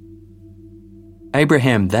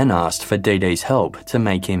 Abraham then asked for D.D.'s help to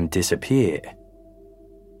make him disappear.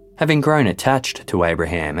 Having grown attached to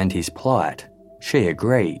Abraham and his plight, she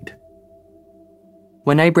agreed.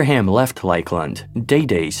 When Abraham left Lakeland,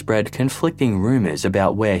 D.D. spread conflicting rumours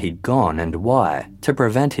about where he'd gone and why to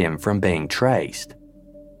prevent him from being traced.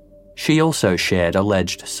 She also shared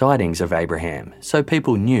alleged sightings of Abraham, so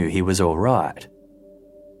people knew he was all right.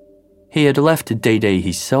 He had left D.D.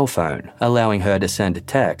 his cell phone, allowing her to send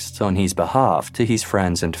texts on his behalf to his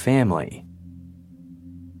friends and family.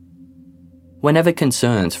 Whenever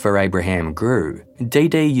concerns for Abraham grew,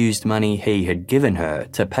 D.D. used money he had given her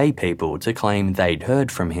to pay people to claim they'd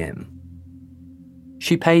heard from him.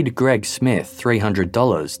 She paid Greg Smith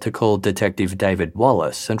 $300 to call Detective David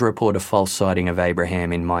Wallace and report a false sighting of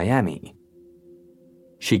Abraham in Miami.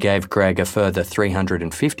 She gave Greg a further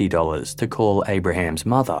 $350 to call Abraham's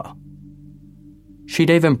mother. She'd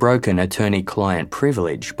even broken attorney-client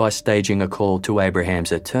privilege by staging a call to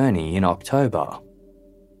Abraham's attorney in October.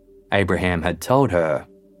 Abraham had told her,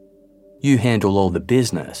 "You handle all the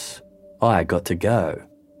business. I got to go."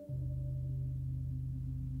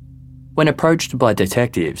 When approached by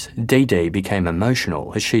detectives, Dee Dee became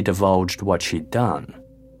emotional as she divulged what she'd done.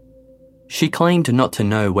 She claimed not to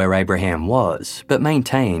know where Abraham was, but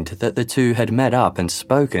maintained that the two had met up and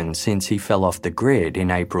spoken since he fell off the grid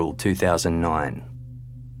in April 2009.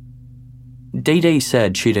 Dee Dee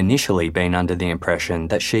said she'd initially been under the impression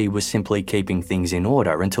that she was simply keeping things in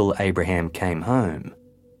order until Abraham came home.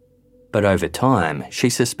 But over time, she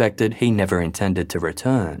suspected he never intended to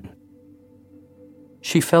return.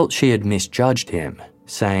 She felt she had misjudged him,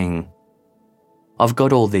 saying, "I've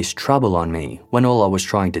got all this trouble on me when all I was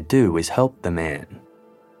trying to do is help the man."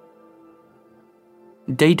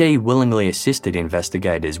 Dee Dee willingly assisted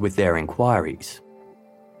investigators with their inquiries.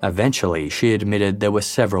 Eventually, she admitted there were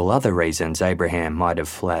several other reasons Abraham might have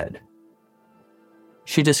fled.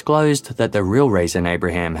 She disclosed that the real reason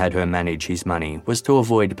Abraham had her manage his money was to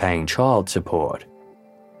avoid paying child support.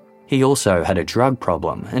 He also had a drug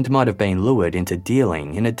problem and might have been lured into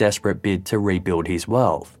dealing in a desperate bid to rebuild his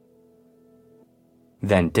wealth.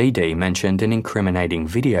 Then Dee Dee mentioned an incriminating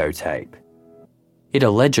videotape. It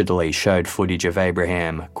allegedly showed footage of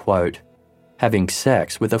Abraham, quote, having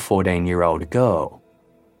sex with a 14-year-old girl.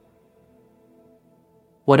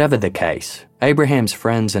 Whatever the case, Abraham's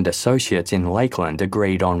friends and associates in Lakeland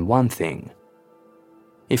agreed on one thing.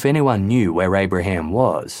 If anyone knew where Abraham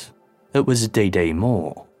was, it was Dee Dee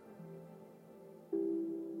Moore.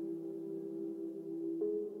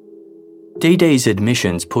 Dee Dee's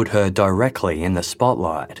admissions put her directly in the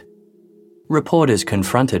spotlight. Reporters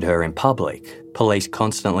confronted her in public, police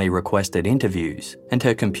constantly requested interviews, and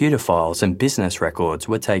her computer files and business records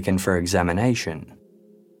were taken for examination.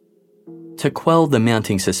 To quell the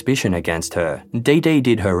mounting suspicion against her, Dee Dee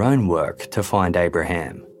did her own work to find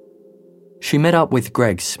Abraham. She met up with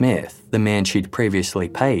Greg Smith, the man she'd previously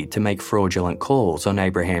paid to make fraudulent calls on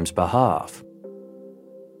Abraham's behalf.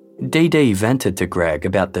 Dee Dee vented to Greg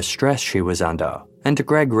about the stress she was under, and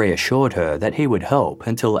Greg reassured her that he would help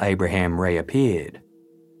until Abraham reappeared.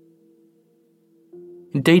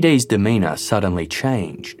 Dee Dee's demeanour suddenly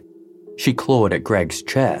changed. She clawed at Greg's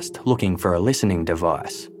chest, looking for a listening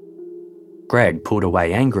device. Greg pulled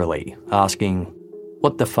away angrily, asking,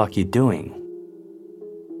 "What the fuck you doing?"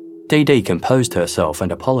 Dee Dee composed herself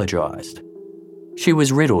and apologised. She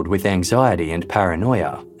was riddled with anxiety and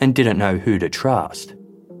paranoia and didn't know who to trust.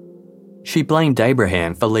 She blamed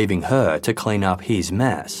Abraham for leaving her to clean up his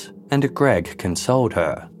mess, and Greg consoled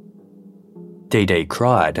her. Dee Dee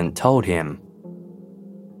cried and told him,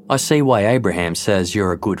 "I see why Abraham says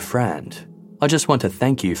you're a good friend. I just want to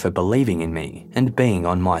thank you for believing in me and being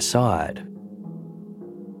on my side."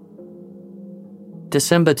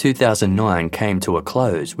 December 2009 came to a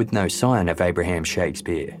close with no sign of Abraham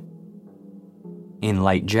Shakespeare. In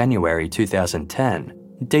late January 2010,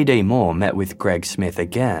 Dee Dee Moore met with Greg Smith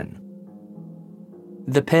again.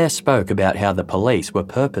 The pair spoke about how the police were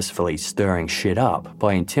purposefully stirring shit up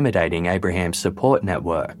by intimidating Abraham's support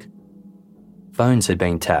network. Phones had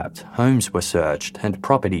been tapped, homes were searched, and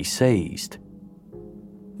property seized.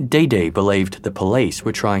 Dee Dee believed the police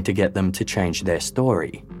were trying to get them to change their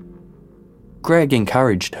story. Greg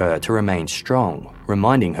encouraged her to remain strong,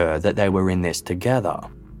 reminding her that they were in this together.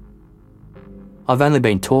 "I've only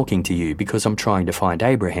been talking to you because I'm trying to find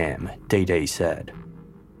Abraham," Dee Dee said.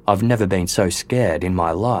 "I've never been so scared in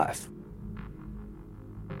my life."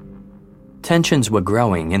 Tensions were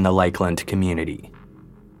growing in the Lakeland community.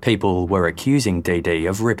 People were accusing Dee Dee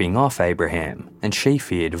of ripping off Abraham, and she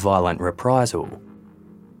feared violent reprisal.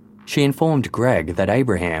 She informed Greg that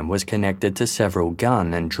Abraham was connected to several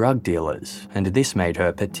gun and drug dealers, and this made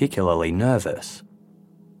her particularly nervous.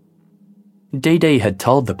 Dee Dee had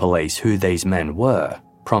told the police who these men were,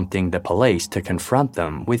 prompting the police to confront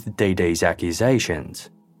them with Dee Dee's accusations.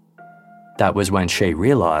 That was when she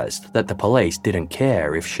realised that the police didn't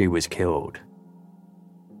care if she was killed.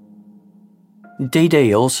 Dee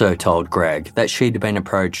Dee also told Greg that she'd been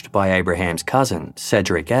approached by Abraham's cousin,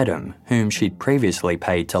 Cedric Adam, whom she'd previously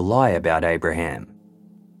paid to lie about Abraham.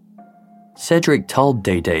 Cedric told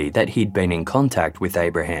Dee Dee that he'd been in contact with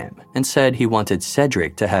Abraham and said he wanted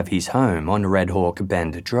Cedric to have his home on Red Hawk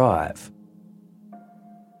Bend Drive.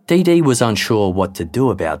 Dee Dee was unsure what to do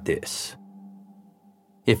about this.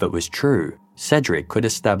 If it was true, Cedric could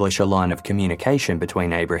establish a line of communication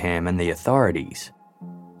between Abraham and the authorities.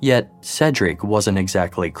 Yet, Cedric wasn't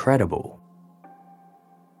exactly credible.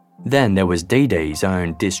 Then there was Dee Dee's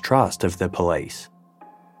own distrust of the police.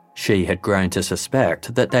 She had grown to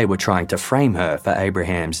suspect that they were trying to frame her for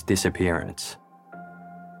Abraham's disappearance.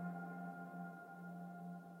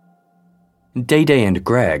 Dee Dee and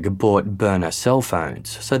Greg bought burner cell phones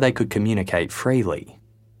so they could communicate freely.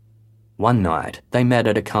 One night, they met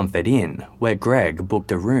at a Comfort Inn where Greg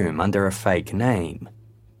booked a room under a fake name.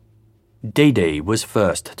 Dee Dee was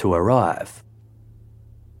first to arrive.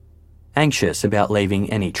 Anxious about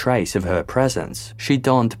leaving any trace of her presence, she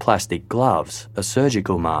donned plastic gloves, a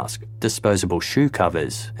surgical mask, disposable shoe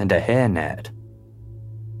covers, and a hairnet.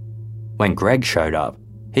 When Greg showed up,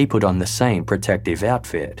 he put on the same protective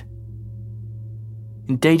outfit.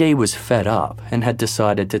 Dee Dee was fed up and had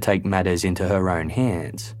decided to take matters into her own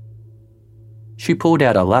hands. She pulled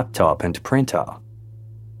out a laptop and printer.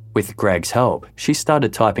 With Greg's help, she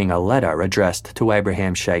started typing a letter addressed to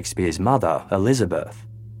Abraham Shakespeare's mother, Elizabeth.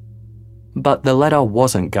 But the letter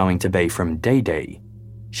wasn't going to be from Dee Dee.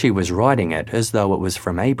 She was writing it as though it was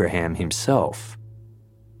from Abraham himself.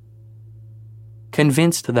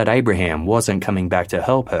 Convinced that Abraham wasn't coming back to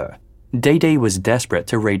help her, Dee Dee was desperate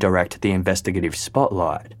to redirect the investigative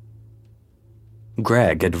spotlight.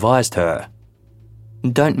 Greg advised her,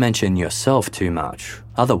 "Don't mention yourself too much,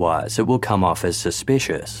 otherwise it will come off as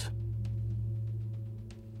suspicious."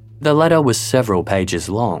 The letter was several pages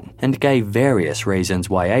long and gave various reasons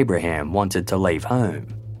why Abraham wanted to leave home.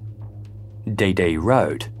 Dee Dee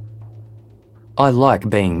wrote, "I like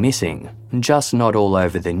being missing, just not all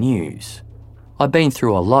over the news. I've been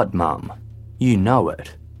through a lot, Mum. You know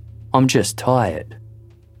it. I'm just tired."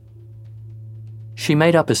 She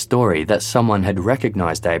made up a story that someone had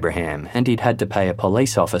recognised Abraham and he'd had to pay a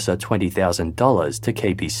police officer $20,000 to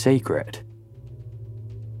keep his secret.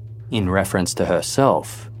 In reference to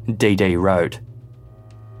herself, Dee Dee wrote,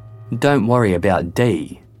 "Don't worry about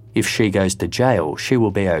Dee. If she goes to jail, she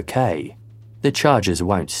will be okay. The charges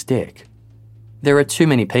won't stick. There are too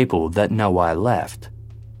many people that know I left.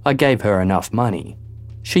 I gave her enough money.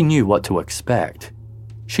 She knew what to expect.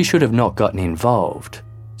 She should have not gotten involved,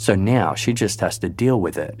 so now she just has to deal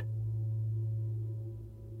with it."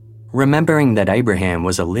 Remembering that Abraham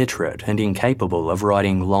was illiterate and incapable of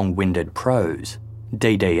writing long-winded prose,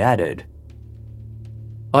 Dee Dee added,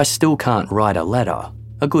 "I still can't write a letter.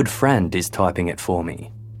 A good friend is typing it for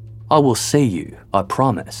me. I will see you, I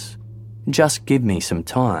promise. Just give me some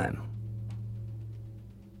time."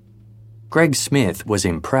 Greg Smith was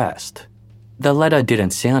impressed. The letter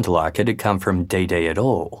didn't sound like it had come from Dee Dee at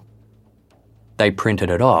all. They printed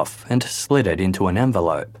it off and slid it into an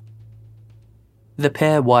envelope. The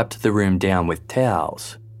pair wiped the room down with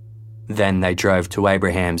towels. Then they drove to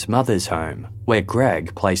Abraham's mother's home, where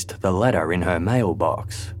Greg placed the letter in her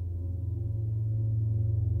mailbox.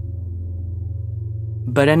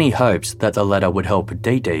 But any hopes that the letter would help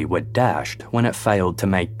Dee Dee were dashed when it failed to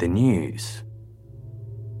make the news.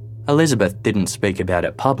 Elizabeth didn't speak about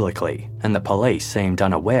it publicly, and the police seemed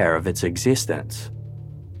unaware of its existence.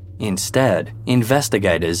 Instead,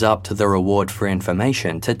 investigators upped the reward for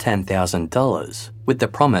information to $10,000, with the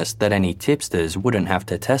promise that any tipsters wouldn't have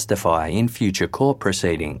to testify in future court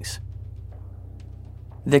proceedings.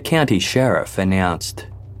 The county sheriff announced,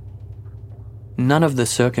 "None of the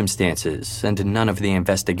circumstances and none of the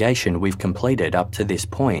investigation we've completed up to this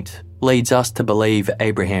point leads us to believe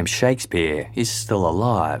Abraham Shakespeare is still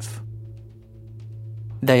alive."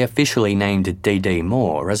 They officially named Dee Dee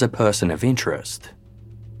Moore as a person of interest.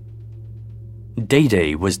 Dee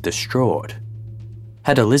Dee was distraught.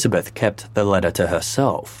 Had Elizabeth kept the letter to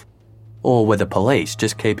herself? Or were the police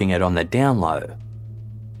just keeping it on the down low?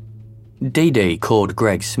 Dee Dee called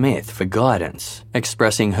Greg Smith for guidance,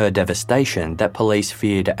 expressing her devastation that police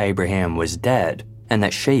feared Abraham was dead and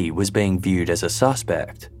that she was being viewed as a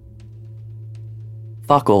suspect.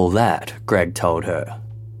 "Fuck all that," Greg told her.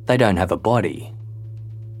 "They don't have a body."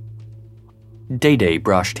 Dee Dee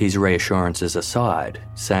brushed his reassurances aside,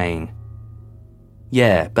 saying,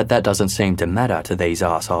 "Yeah, but that doesn't seem to matter to these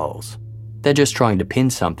assholes. They're just trying to pin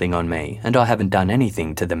something on me and I haven't done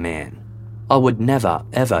anything to the man. I would never,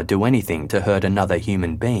 ever do anything to hurt another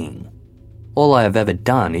human being. All I have ever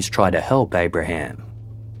done is try to help Abraham."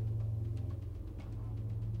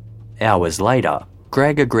 Hours later,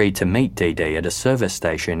 Greg agreed to meet Dee Dee at a service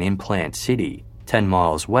station in Plant City, 10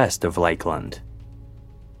 miles west of Lakeland.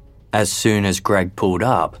 As soon as Greg pulled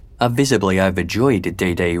up, a visibly overjoyed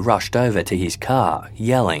Dee Dee rushed over to his car,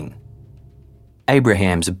 yelling,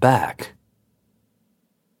 "Abraham's back!"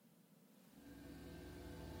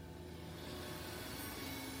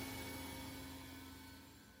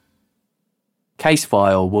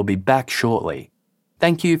 Casefile will be back shortly.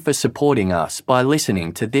 Thank you for supporting us by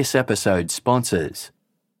listening to this episode's sponsors.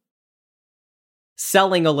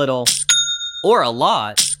 Selling a little or a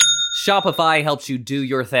lot, Shopify helps you do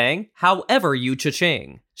your thing however you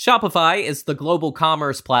cha-ching. Shopify is the global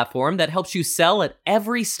commerce platform that helps you sell at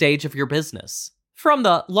every stage of your business. From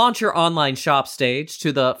the launch your online shop stage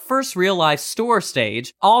to the first real-life store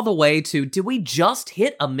stage, all the way to did we just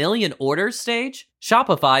hit 1 million orders stage?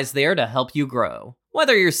 Shopify's there to help you grow.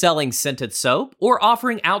 Whether you're selling scented soap or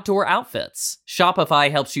offering outdoor outfits,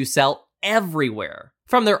 Shopify helps you sell everywhere.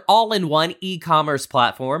 From their all-in-one e-commerce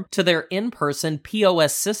platform to their in-person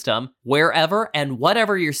POS system, wherever and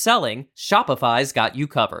whatever you're selling, Shopify's got you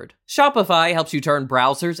covered. Shopify helps you turn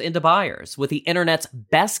browsers into buyers with the internet's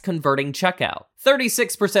best converting checkout,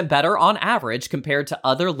 36% better on average compared to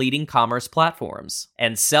other leading commerce platforms.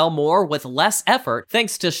 And sell more with less effort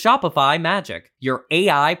thanks to Shopify Magic, your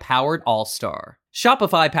AI-powered all-star.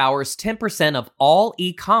 Shopify powers 10% of all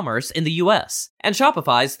e-commerce in the US, and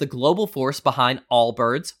Shopify's the global force behind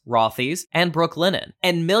Allbirds, Rothy's, and Brooklinen,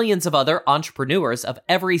 and millions of other entrepreneurs of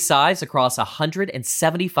every size across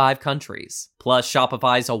 175 countries. Plus,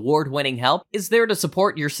 Shopify's award-winning help is there to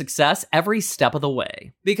support your success every step of the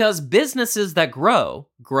way. Because businesses that grow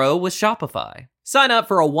with Shopify. Sign up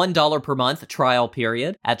for a $1 per month trial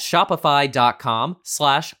period at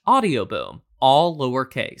shopify.com/audioboom, all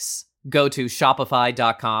lowercase. Go to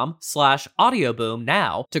shopify.com/audioboom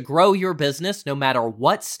now to grow your business no matter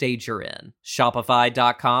what stage you're in.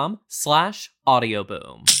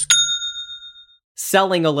 Shopify.com/audioboom.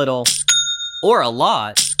 Selling a little or a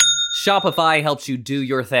lot, Shopify helps you do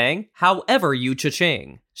your thing however you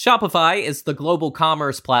cha-ching. Shopify is the global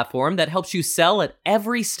commerce platform that helps you sell at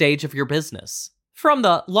every stage of your business. From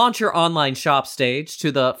the launch your online shop stage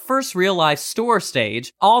to the first real-life store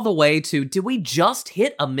stage, all the way to did we just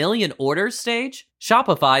hit 1 million orders stage?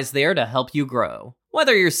 Shopify's there to help you grow.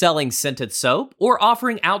 Whether you're selling scented soap or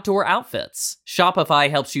offering outdoor outfits,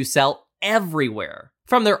 Shopify helps you sell everywhere.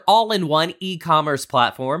 From their all-in-one e-commerce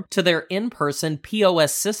platform to their in-person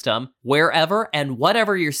POS system, wherever and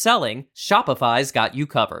whatever you're selling, Shopify's got you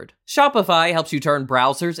covered. Shopify helps you turn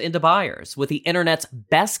browsers into buyers with the internet's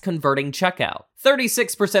best converting checkout,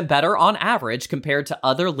 36% better on average compared to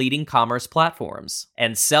other leading commerce platforms.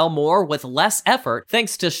 And sell more with less effort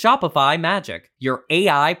thanks to Shopify Magic, your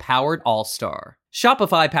AI-powered all-star.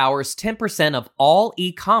 Shopify powers 10% of all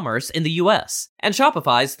e-commerce in the US, and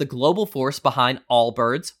Shopify's the global force behind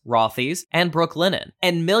Allbirds, Rothy's, and Brooklinen,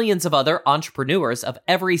 and millions of other entrepreneurs of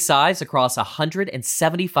every size across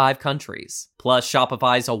 175 countries. Plus,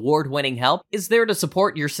 Shopify's award-winning help is there to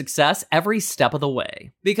support your success every step of the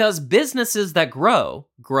way. Because businesses that grow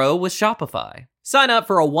with Shopify. Sign up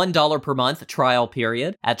for a $1 per month trial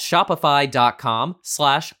period at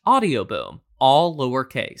shopify.com/audioboom, all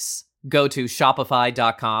lowercase. Go to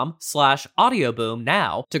shopify.com/audioboom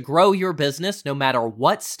now to grow your business no matter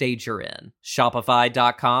what stage you're in.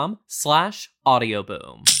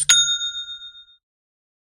 Shopify.com/audioboom.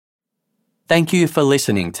 Thank you for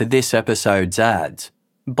listening to this episode's ads.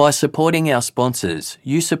 By supporting our sponsors,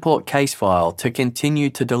 you support Casefile to continue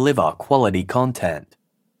to deliver quality content.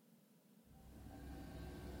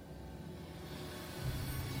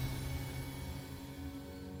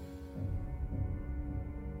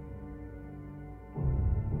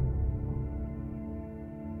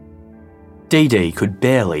 Dee Dee could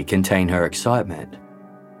barely contain her excitement.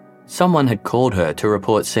 Someone had called her to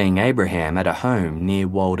report seeing Abraham at a home near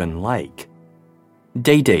Walden Lake.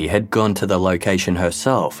 Dee Dee had gone to the location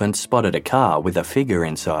herself and spotted a car with a figure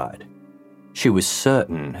inside. She was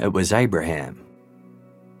certain it was Abraham.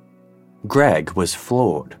 Greg was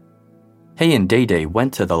floored. He and Dee Dee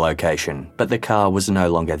went to the location, but the car was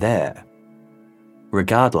no longer there.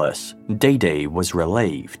 Regardless, Dee Dee was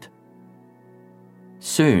relieved.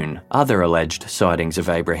 Soon, other alleged sightings of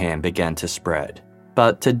Abraham began to spread,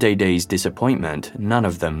 but to Dee Dee's disappointment, none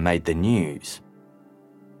of them made the news.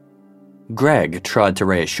 Greg tried to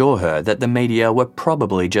reassure her that the media were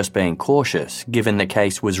probably just being cautious given the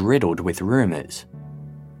case was riddled with rumours.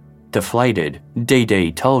 Deflated, Dee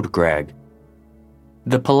Dee told Greg,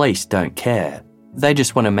 "The police don't care. They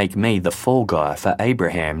just want to make me the fall guy for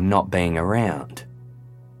Abraham not being around."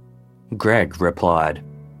 Greg replied,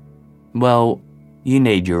 "Well, you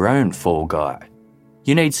need your own fall guy.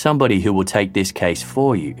 You need somebody who will take this case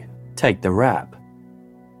for you, take the rap."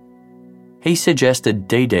 He suggested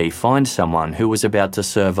Dee Dee find someone who was about to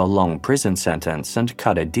serve a long prison sentence and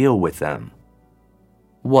cut a deal with them.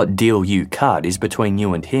 "What deal you cut is between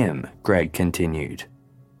you and him," Greg continued.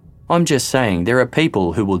 "I'm just saying there are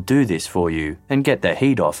people who will do this for you and get the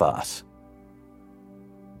heat off us."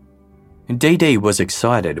 Dee Dee was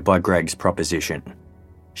excited by Greg's proposition.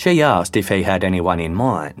 She asked if he had anyone in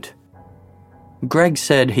mind. Greg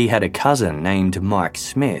said he had a cousin named Mike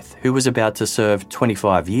Smith who was about to serve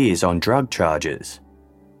 25 years on drug charges.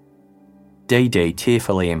 Dee Dee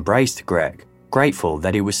tearfully embraced Greg, grateful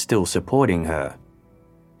that he was still supporting her.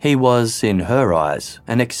 He was, in her eyes,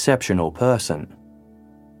 an exceptional person.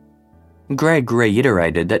 Greg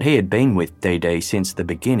reiterated that he had been with Dee Dee since the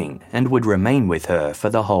beginning and would remain with her for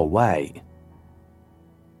the whole way.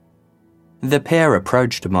 The pair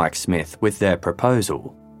approached Mike Smith with their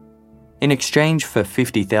proposal. In exchange for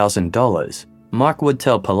 $50,000, Mike would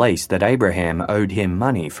tell police that Abraham owed him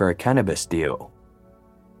money for a cannabis deal.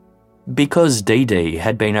 Because Dee Dee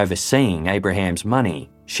had been overseeing Abraham's money,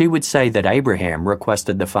 she would say that Abraham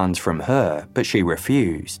requested the funds from her, but she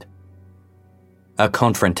refused. A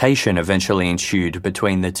confrontation eventually ensued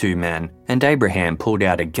between the two men, and Abraham pulled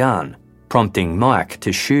out a gun, prompting Mike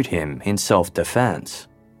to shoot him in self-defense.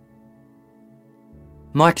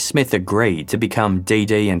 Mike Smith agreed to become Dee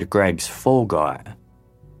Dee and Greg's fall guy.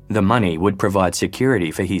 The money would provide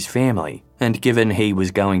security for his family, and given he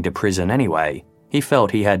was going to prison anyway, he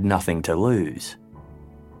felt he had nothing to lose.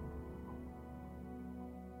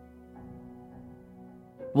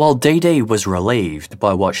 While Dee Dee was relieved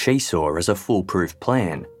by what she saw as a foolproof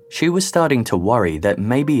plan, she was starting to worry that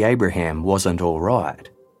maybe Abraham wasn't all right.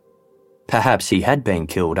 Perhaps he had been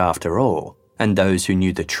killed after all, and those who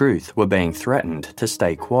knew the truth were being threatened to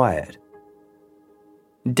stay quiet.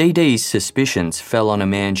 Dee Dee's suspicions fell on a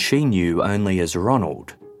man she knew only as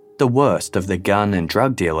Ronald, the worst of the gun and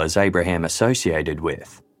drug dealers Abraham associated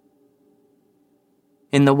with.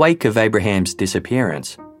 In the wake of Abraham's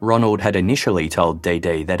disappearance, Ronald had initially told Dee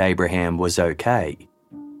Dee that Abraham was okay.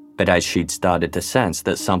 But as she'd started to sense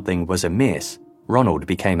that something was amiss, Ronald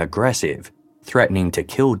became aggressive, threatening to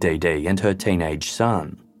kill Dee Dee and her teenage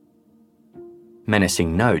son.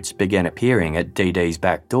 Menacing notes began appearing at Dee Dee's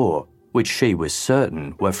back door, which she was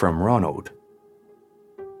certain were from Ronald.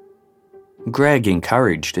 Greg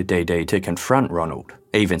encouraged Dee Dee to confront Ronald,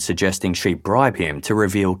 even suggesting she bribe him to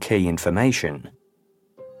reveal key information.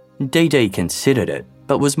 Dee Dee considered it,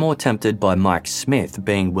 but was more tempted by Mike Smith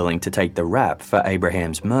being willing to take the rap for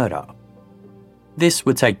Abraham's murder. This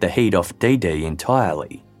would take the heat off Dee Dee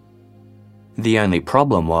entirely. The only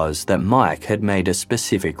problem was that Mike had made a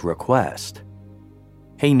specific request.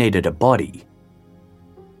 He needed a body.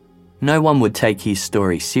 No one would take his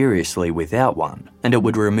story seriously without one, and it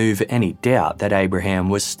would remove any doubt that Abraham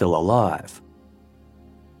was still alive.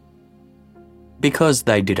 Because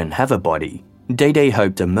they didn't have a body, Dee Dee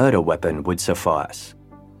hoped a murder weapon would suffice.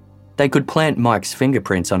 They could plant Mike's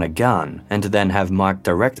fingerprints on a gun and then have Mike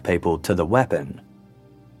direct people to the weapon.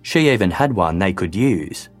 She even had one they could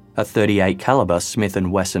use, a .38 caliber Smith &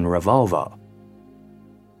 Wesson revolver.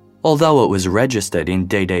 Although it was registered in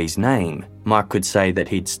Dee Dee's name, Mike could say that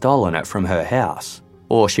he'd stolen it from her house,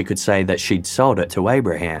 or she could say that she'd sold it to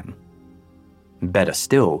Abraham. Better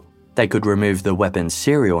still, they could remove the weapon's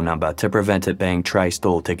serial number to prevent it being traced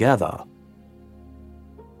altogether.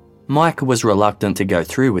 Mike was reluctant to go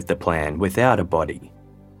through with the plan without a body.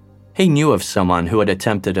 He knew of someone who had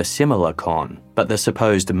attempted a similar con, but the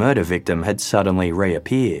supposed murder victim had suddenly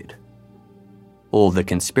reappeared. All the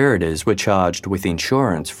conspirators were charged with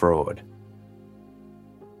insurance fraud.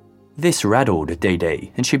 This rattled Dee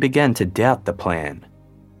Dee, and she began to doubt the plan.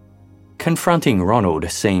 Confronting Ronald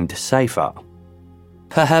seemed safer.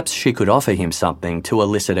 Perhaps she could offer him something to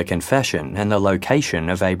elicit a confession and the location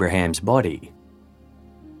of Abraham's body.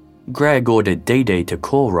 Greg ordered Dee Dee to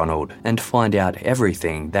call Ronald and find out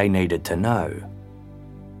everything they needed to know.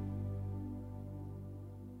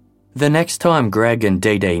 The next time Greg and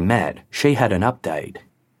Dee Dee met, she had an update.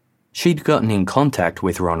 She'd gotten in contact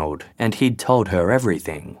with Ronald and he'd told her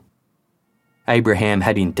everything. Abraham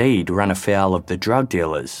had indeed run afoul of the drug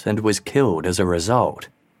dealers and was killed as a result.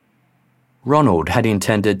 Ronald had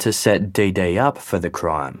intended to set Dee Dee up for the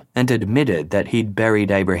crime and admitted that he'd buried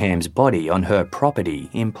Abraham's body on her property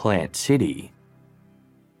in Plant City.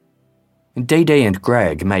 Dee Dee and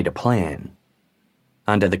Greg made a plan.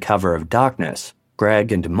 Under the cover of darkness,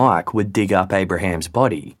 Greg and Mike would dig up Abraham's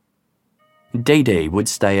body. Dee Dee would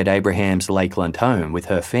stay at Abraham's Lakeland home with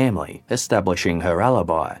her family, establishing her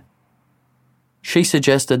alibi. She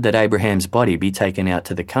suggested that Abraham's body be taken out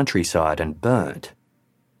to the countryside and burnt.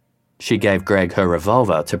 She gave Greg her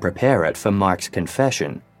revolver to prepare it for Mike's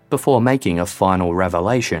confession before making a final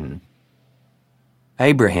revelation.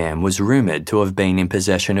 Abraham was rumoured to have been in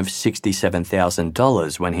possession of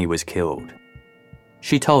 $67,000 when he was killed.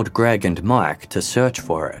 She told Greg and Mike to search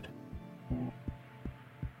for it.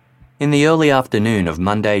 In the early afternoon of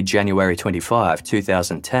Monday, January 25,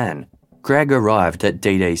 2010, Greg arrived at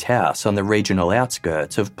Dee Dee's house on the regional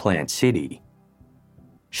outskirts of Plant City.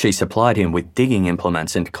 She supplied him with digging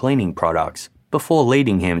implements and cleaning products before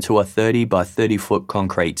leading him to a 30 by 30 foot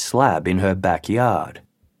concrete slab in her backyard.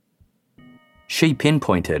 She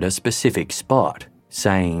pinpointed a specific spot,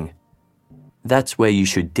 saying, "That's where you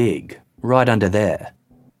should dig, right under there,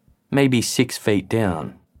 maybe 6 feet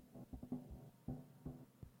down."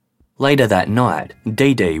 Later that night,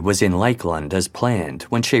 Dee Dee was in Lakeland as planned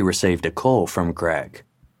when she received a call from Greg.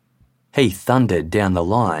 He thundered down the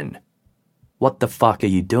line, "What the fuck are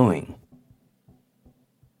you doing?"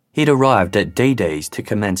 He'd arrived at Dee Dee's to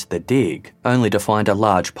commence the dig, only to find a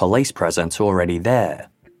large police presence already there.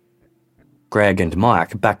 Greg and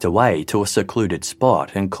Mike backed away to a secluded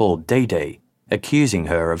spot and called Dee Dee, accusing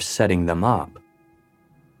her of setting them up.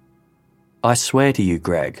 "I swear to you,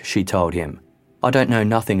 Greg," she told him, "I don't know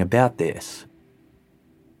nothing about this."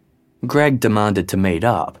 Greg demanded to meet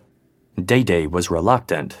up. Dee Dee was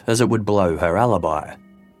reluctant as it would blow her alibi,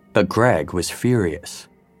 but Greg was furious.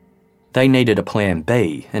 They needed a plan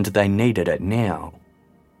B and they needed it now.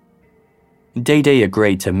 Dee Dee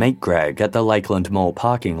agreed to meet Greg at the Lakeland Mall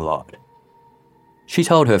parking lot. She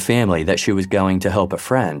told her family that she was going to help a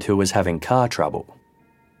friend who was having car trouble.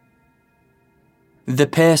 The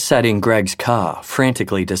pair sat in Greg's car,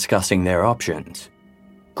 frantically discussing their options.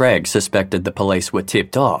 Greg suspected the police were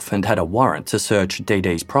tipped off and had a warrant to search Dee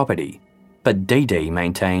Dee's property, but Dee Dee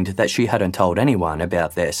maintained that she hadn't told anyone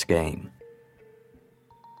about their scheme.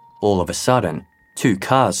 All of a sudden, 2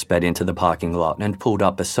 cars sped into the parking lot and pulled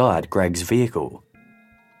up beside Greg's vehicle.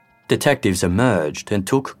 Detectives emerged and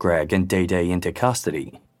took Greg and Dee Dee into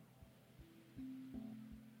custody.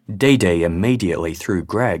 Dee Dee immediately threw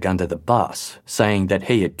Greg under the bus, saying that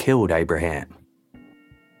he had killed Abraham.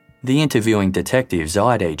 The interviewing detectives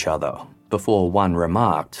eyed each other before one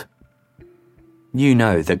remarked, "You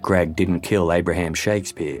know that Greg didn't kill Abraham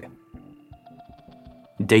Shakespeare."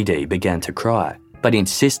 Dee Dee began to cry, but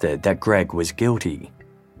insisted that Greg was guilty.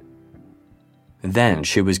 Then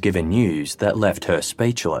she was given news that left her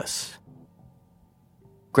speechless.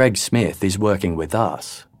 "Greg Smith is working with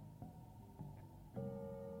us."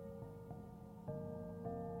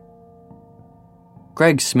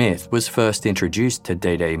 Greg Smith was first introduced to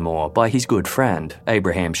Dee Dee Moore by his good friend,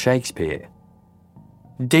 Abraham Shakespeare.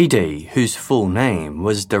 Dee Dee, whose full name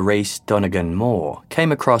was Doris Donegan Moore,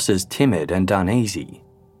 came across as timid and uneasy.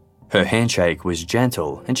 Her handshake was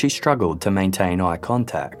gentle and she struggled to maintain eye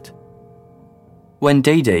contact. When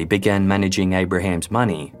Dee Dee began managing Abraham's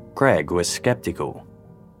money, Greg was skeptical.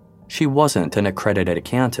 She wasn't an accredited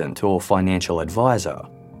accountant or financial advisor.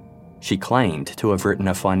 She claimed to have written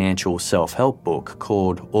a financial self-help book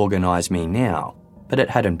called Organize Me Now, but it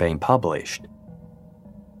hadn't been published.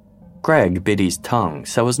 Greg bit his tongue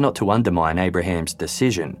so as not to undermine Abraham's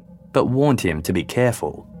decision, but warned him to be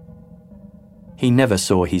careful. He never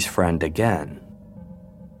saw his friend again.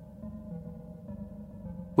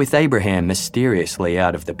 With Abraham mysteriously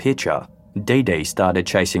out of the picture, Dee Dee started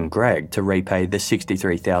chasing Greg to repay the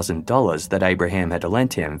 $63,000 that Abraham had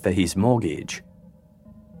lent him for his mortgage.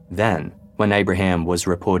 Then, when Abraham was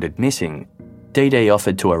reported missing, Dee Dee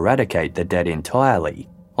offered to eradicate the debt entirely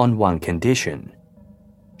on one condition.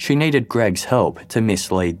 She needed Greg's help to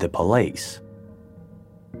mislead the police.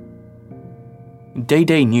 Dee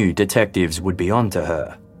Dee knew detectives would be onto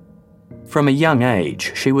her. From a young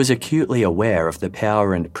age, she was acutely aware of the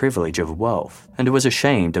power and privilege of wealth and was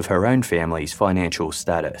ashamed of her own family's financial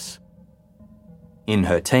status. In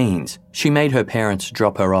her teens, she made her parents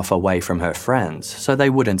drop her off away from her friends so they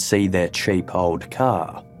wouldn't see their cheap old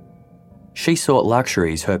car. She sought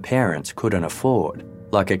luxuries her parents couldn't afford,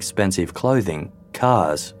 like expensive clothing,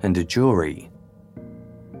 cars, and jewellery.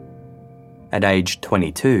 At age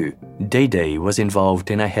 22, Dee Dee was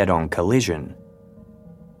involved in a head-on collision.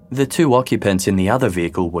 The 2 occupants in the other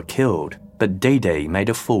vehicle were killed, but Dee Dee made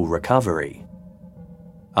a full recovery.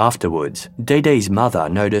 Afterwards, Dee Dee's mother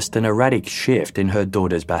noticed an erratic shift in her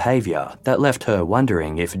daughter's behaviour that left her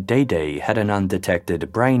wondering if Dee Dee had an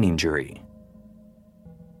undetected brain injury.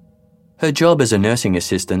 Her job as a nursing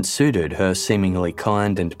assistant suited her seemingly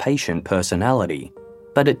kind and patient personality,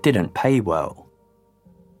 but it didn't pay well.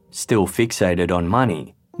 Still fixated on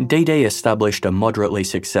money, Dee Dee established a moderately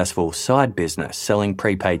successful side business selling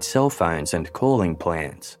prepaid cell phones and calling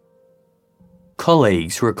plans.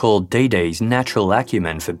 Colleagues recalled Dee Dee's natural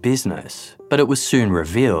acumen for business, but it was soon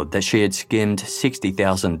revealed that she had skimmed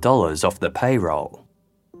 $60,000 off the payroll.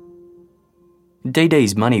 Dee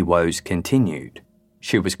Dee's money woes continued.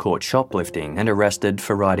 She was caught shoplifting and arrested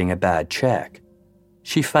for writing a bad check.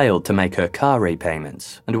 She failed to make her car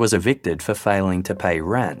repayments and was evicted for failing to pay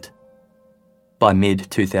rent. By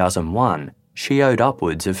mid-2001, she owed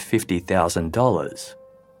upwards of $50,000.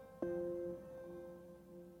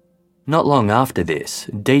 Not long after this,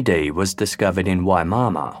 Dee Dee was discovered in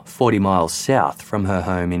Waimama, 40 miles south from her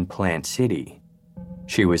home in Plant City.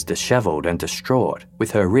 She was dishevelled and distraught, with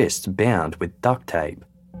her wrists bound with duct tape.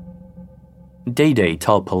 Dee Dee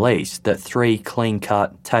told police that 3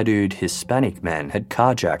 clean-cut, tattooed Hispanic men had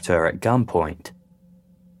carjacked her at gunpoint.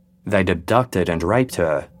 They'd abducted and raped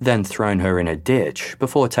her, then thrown her in a ditch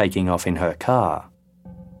before taking off in her car.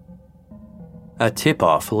 A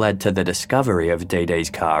tip-off led to the discovery of Dee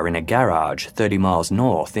Dee's car in a garage 30 miles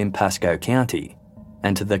north in Pasco County,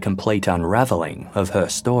 and to the complete unravelling of her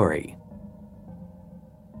story.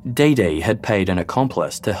 Dee Dee had paid an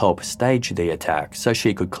accomplice to help stage the attack so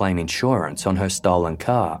she could claim insurance on her stolen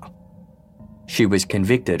car. She was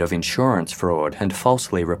convicted of insurance fraud and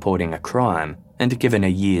falsely reporting a crime and given a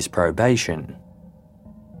year's probation.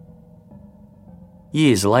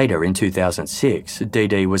 Years later, in 2006, Dee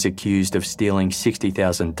Dee was accused of stealing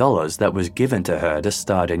 $60,000 that was given to her to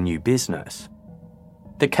start a new business.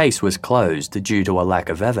 The case was closed due to a lack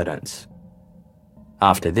of evidence.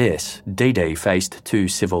 After this, Dee Dee faced 2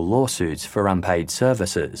 civil lawsuits for unpaid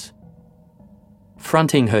services.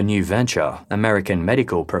 Fronting her new venture, American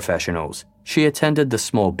Medical Professionals, she attended the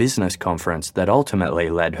small business conference that ultimately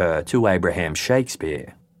led her to Abraham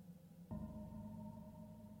Shakespeare.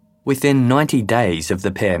 Within 90 days of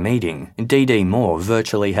the pair meeting, Dee Dee Moore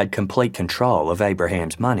virtually had complete control of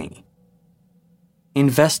Abraham's money.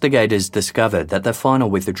 Investigators discovered that the final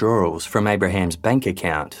withdrawals from Abraham's bank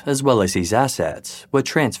account, as well as his assets, were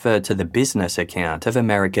transferred to the business account of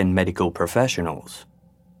American Medical Professionals.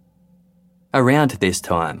 Around this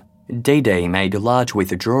time, Dee Dee made large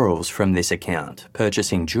withdrawals from this account,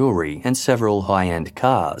 purchasing jewellery and several high-end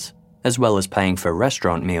cars, as well as paying for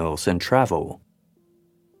restaurant meals and travel.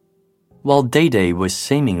 While Dee Dee was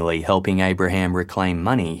seemingly helping Abraham reclaim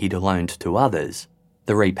money he'd loaned to others,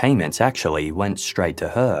 the repayments actually went straight to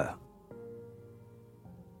her.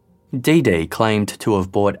 Dee Dee claimed to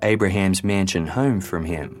have bought Abraham's mansion home from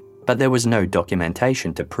him, but there was no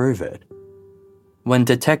documentation to prove it. When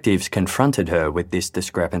detectives confronted her with this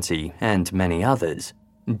discrepancy and many others,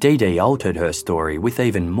 Dee Dee altered her story with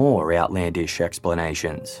even more outlandish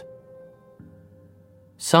explanations.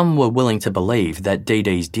 Some were willing to believe that Dee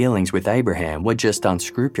Dee's dealings with Abraham were just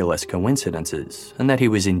unscrupulous coincidences and that he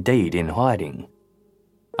was indeed in hiding.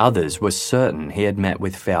 Others were certain he had met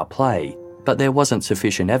with foul play, but there wasn't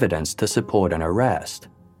sufficient evidence to support an arrest.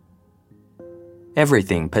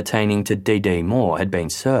 Everything pertaining to Dee Dee Moore had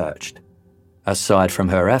been searched. Aside from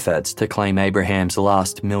her efforts to claim Abraham's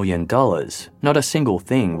last $1 million, not a single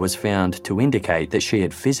thing was found to indicate that she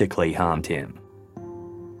had physically harmed him.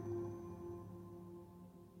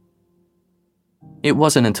 It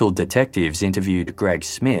wasn't until detectives interviewed Greg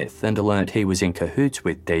Smith and learnt he was in cahoots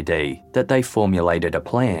with Dee Dee that they formulated a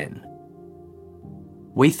plan.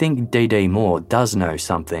 "We think Dee Dee Moore does know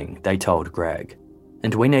something," they told Greg,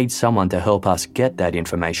 "and we need someone to help us get that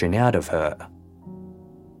information out of her."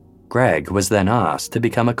 Greg was then asked to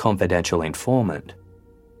become a confidential informant.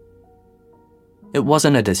 It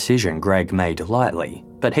wasn't a decision Greg made lightly,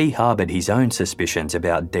 but he harboured his own suspicions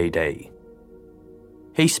about Dee Dee.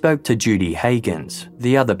 He spoke to Judy Hagens,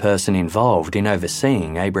 the other person involved in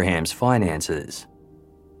overseeing Abraham's finances.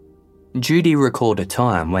 Judy recalled a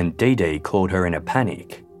time when Dee Dee called her in a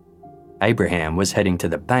panic. Abraham was heading to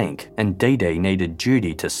the bank and Dee Dee needed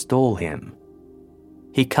Judy to stall him.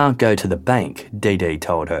 "He can't go to the bank," Dee Dee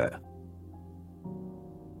told her.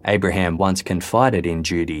 Abraham once confided in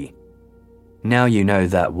Judy, "Now you know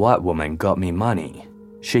that white woman got me money.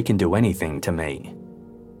 She can do anything to me."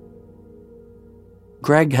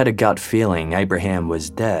 Greg had a gut feeling Abraham was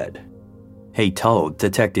dead. He told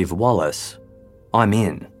Detective Wallace, "I'm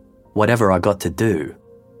in. Whatever I got to do,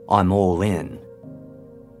 I'm all in."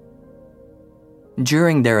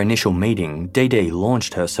 During their initial meeting, Dee Dee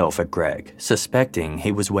launched herself at Greg, suspecting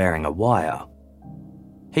he was wearing a wire.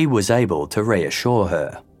 He was able to reassure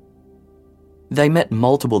her. They met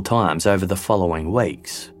multiple times over the following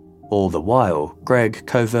weeks. All the while, Greg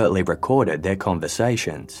covertly recorded their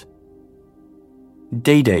conversations.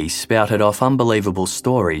 Dee Dee spouted off unbelievable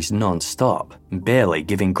stories non-stop, barely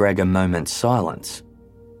giving Greg a moment's silence.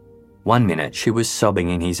 One minute she was sobbing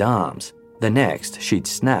in his arms, the next she'd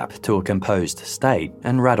snap to a composed state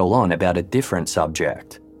and rattle on about a different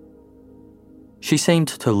subject. She seemed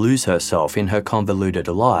to lose herself in her convoluted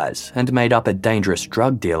lies and made up a dangerous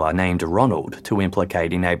drug dealer named Ronald to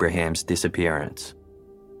implicate in Abraham's disappearance.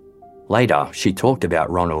 Later, she talked about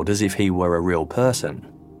Ronald as if he were a real person.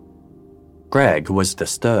 Greg was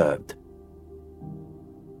disturbed.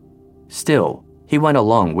 Still, He went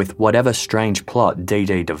along with whatever strange plot Dee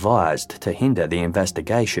Dee devised to hinder the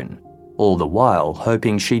investigation, all the while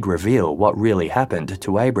hoping she'd reveal what really happened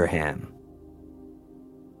to Abraham.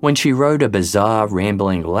 When she wrote a bizarre,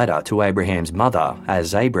 rambling letter to Abraham's mother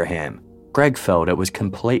as Abraham, Greg felt it was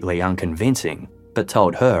completely unconvincing, but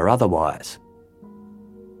told her otherwise.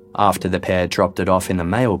 After the pair dropped it off in the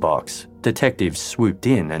mailbox, detectives swooped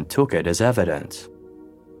in and took it as evidence.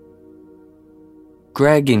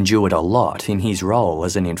 Greg endured a lot in his role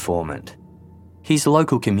as an informant. His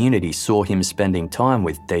local community saw him spending time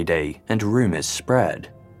with Dee Dee, and rumours spread.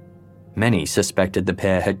 Many suspected the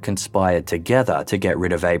pair had conspired together to get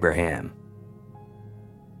rid of Abraham.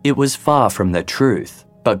 It was far from the truth,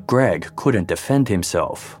 but Greg couldn't defend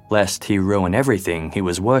himself, lest he ruin everything he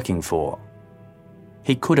was working for.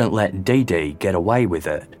 He couldn't let Dee Dee get away with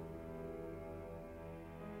it.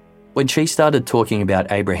 When she started talking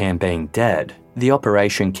about Abraham being dead, the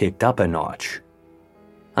operation kicked up a notch.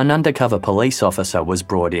 An undercover police officer was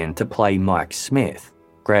brought in to play Mike Smith,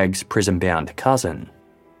 Greg's prison-bound cousin.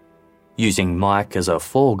 Using Mike as a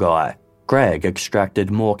fall guy, Greg extracted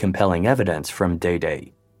more compelling evidence from Dee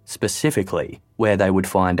Dee, specifically where they would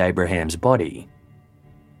find Abraham's body.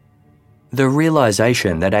 The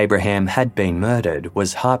realisation that Abraham had been murdered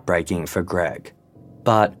was heartbreaking for Greg,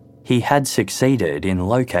 but he had succeeded in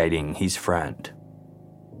locating his friend.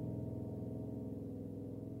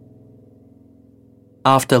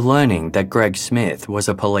 After learning that Greg Smith was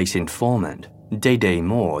a police informant, Dee Dee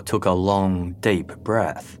Moore took a long, deep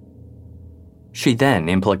breath. She then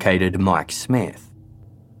implicated Mike Smith.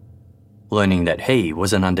 Learning that he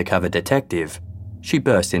was an undercover detective, she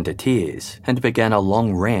burst into tears and began a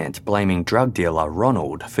long rant blaming drug dealer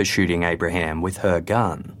Ronald for shooting Abraham with her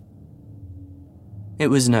gun. It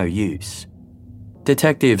was no use.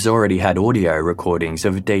 Detectives already had audio recordings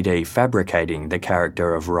of Dee Dee fabricating the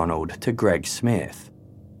character of Ronald to Greg Smith.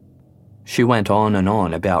 She went on and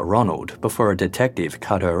on about Ronald before a detective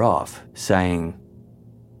cut her off, saying,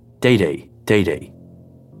 Dee Dee,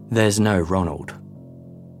 there's no Ronald."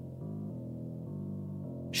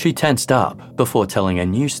 She tensed up before telling a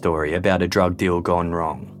news story about a drug deal gone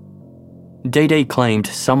wrong. Dee Dee claimed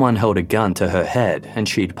someone held a gun to her head and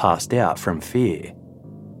she'd passed out from fear.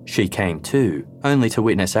 She came to, only to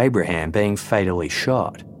witness Abraham being fatally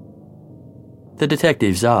shot. The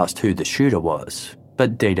detectives asked who the shooter was,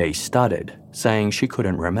 but Dee Dee stuttered, saying she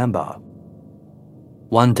couldn't remember.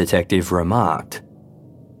 One detective remarked,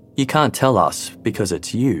 "You can't tell us because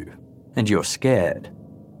it's you, and you're scared."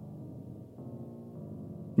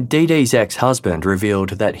 Dee Dee's ex-husband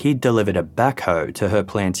revealed that he'd delivered a backhoe to her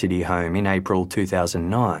Plant City home in April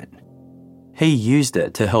 2009. He used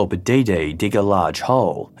it to help Dee Dee dig a large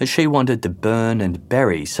hole as she wanted to burn and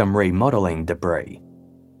bury some remodelling debris.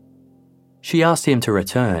 She asked him to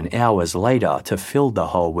return hours later to fill the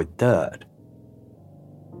hole with dirt.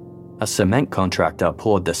 A cement contractor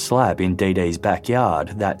poured the slab in Dee Dee's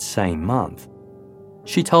backyard that same month.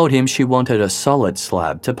 She told him she wanted a solid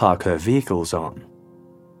slab to park her vehicles on.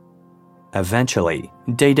 Eventually,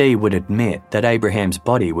 Dee Dee would admit that Abraham's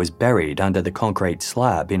body was buried under the concrete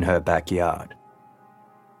slab in her backyard.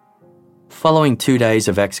 Following 2 days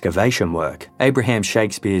of excavation work, Abraham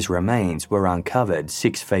Shakespeare's remains were uncovered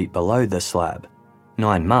 6 feet below the slab,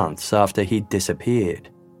 9 months after he'd disappeared.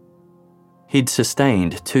 He'd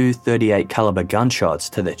sustained 2 .38 caliber gunshots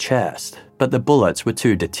to the chest, but the bullets were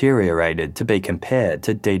too deteriorated to be compared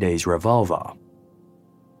to Dee Dee's revolver.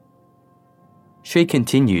 She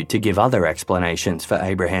continued to give other explanations for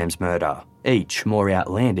Abraham's murder, each more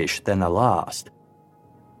outlandish than the last.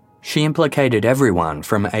 She implicated everyone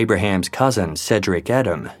from Abraham's cousin Cedric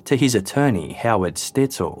Edom to his attorney Howard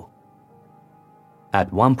Stitzel.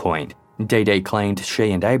 At one point, Dee Dee claimed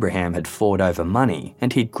she and Abraham had fought over money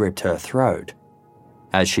and he'd gripped her throat.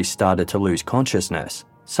 As she started to lose consciousness,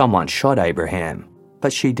 someone shot Abraham,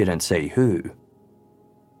 but she didn't see who.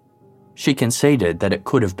 She conceded that it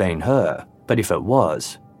could have been her, but if it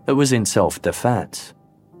was in self-defense.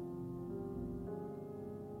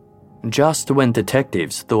 Just when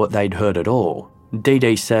detectives thought they'd heard it all, Dee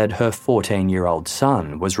Dee said her 14-year-old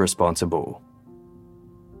son was responsible.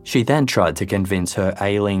 She then tried to convince her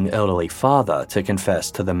ailing elderly father to confess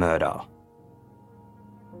to the murder.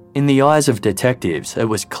 In the eyes of detectives, it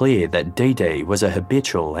was clear that Dee Dee was a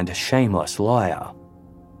habitual and shameless liar.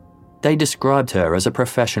 They described her as a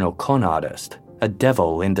professional con artist, a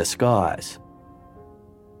devil in disguise.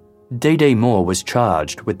 Dee Dee Moore was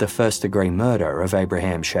charged with the first-degree murder of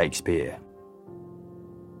Abraham Shakespeare.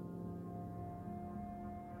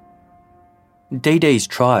 Dee Dee's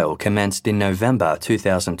trial commenced in November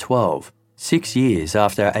 2012, 6 years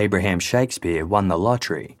after Abraham Shakespeare won the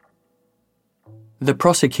lottery. The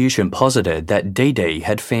prosecution posited that Dee Dee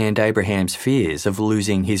had fanned Abraham's fears of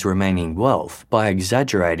losing his remaining wealth by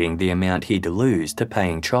exaggerating the amount he'd lose to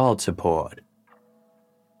paying child support.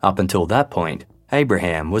 Up until that point,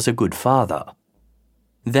 Abraham was a good father.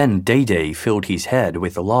 Then Dee Dee filled his head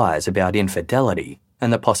with lies about infidelity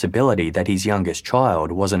and the possibility that his youngest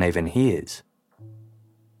child wasn't even his.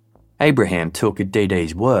 Abraham took Dee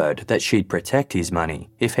Dee's word that she'd protect his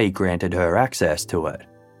money if he granted her access to it.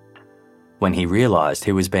 When he realised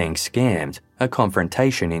he was being scammed, a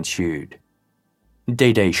confrontation ensued.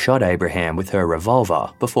 Dee Dee shot Abraham with her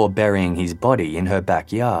revolver before burying his body in her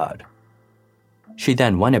backyard. She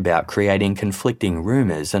then went about creating conflicting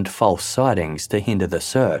rumours and false sightings to hinder the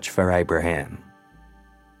search for Abraham.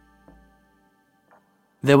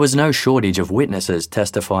 There was no shortage of witnesses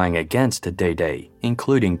testifying against Dee Dee,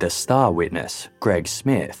 including the star witness, Greg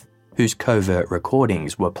Smith, whose covert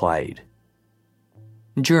recordings were played.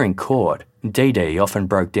 During court, Dee Dee often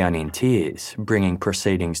broke down in tears, bringing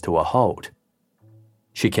proceedings to a halt.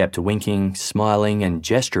 She kept winking, smiling, and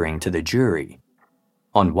gesturing to the jury.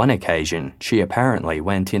 On one occasion, she apparently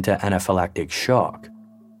went into anaphylactic shock.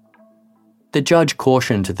 The judge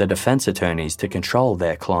cautioned the defense attorneys to control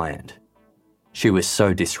their client. She was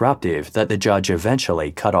so disruptive that the judge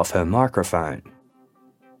eventually cut off her microphone.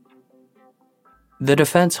 The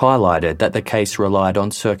defense highlighted that the case relied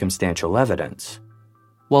on circumstantial evidence.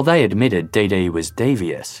 While they admitted Dee Dee was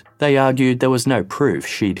devious, they argued there was no proof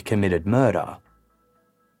she'd committed murder.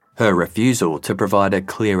 Her refusal to provide a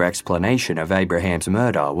clear explanation of Abraham's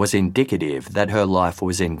murder was indicative that her life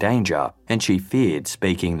was in danger and she feared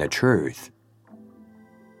speaking the truth.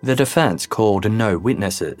 The defense called no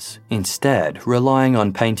witnesses, instead relying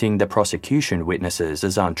on painting the prosecution witnesses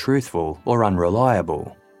as untruthful or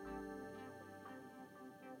unreliable.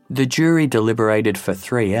 The jury deliberated for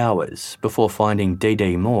 3 hours before finding Dee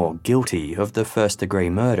Dee Moore guilty of the first-degree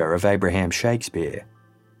murder of Abraham Shakespeare.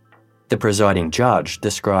 The presiding judge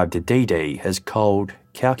described Dee Dee as cold,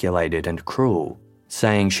 calculated and cruel,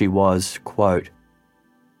 saying she was, quote,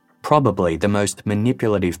 "probably the most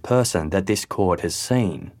manipulative person that this court has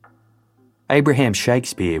seen. Abraham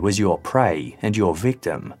Shakespeare was your prey and your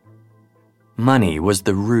victim. Money was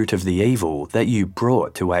the root of the evil that you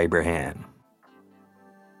brought to Abraham."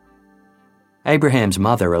 Abraham's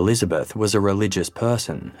mother, Elizabeth, was a religious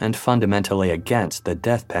person and fundamentally against the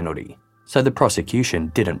death penalty, so the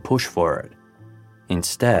prosecution didn't push for it.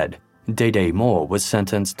 Instead, Dee Dee Moore was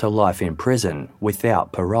sentenced to life in prison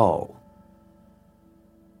without parole.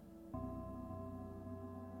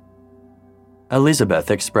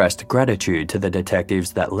 Elizabeth expressed gratitude to the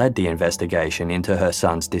detectives that led the investigation into her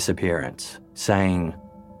son's disappearance, saying,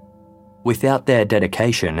 "Without their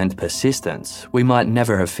dedication and persistence, we might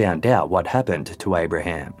never have found out what happened to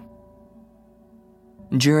Abraham."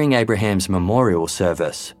 During Abraham's memorial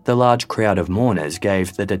service, the large crowd of mourners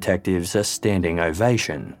gave the detectives a standing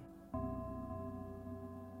ovation.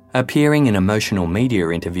 Appearing in emotional media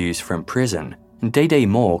interviews from prison, Dee Dee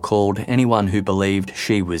Moore called anyone who believed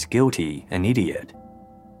she was guilty an idiot.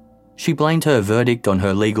 She blamed her verdict on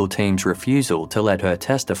her legal team's refusal to let her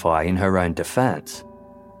testify in her own defense.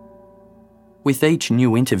 With each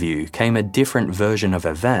new interview came a different version of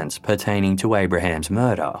events pertaining to Abraham's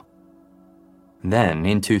murder. Then,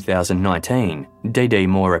 in 2019, Dee Dee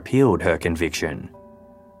Moore appealed her conviction.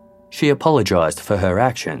 She apologised for her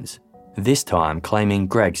actions, this time claiming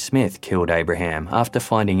Greg Smith killed Abraham after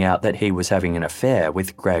finding out that he was having an affair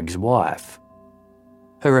with Greg's wife.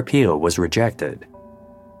 Her appeal was rejected.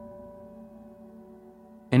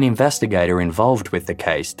 An investigator involved with the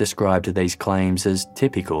case described these claims as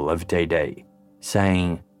typical of Dee Dee,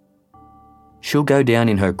 saying, "She'll go down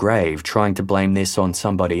in her grave trying to blame this on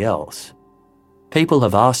somebody else. People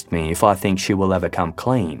have asked me if I think she will ever come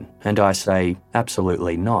clean, and I say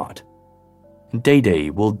absolutely not. Dee Dee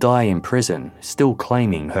will die in prison, still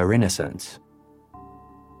claiming her innocence."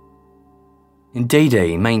 Dee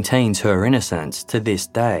Dee maintains her innocence to this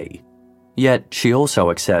day, yet she also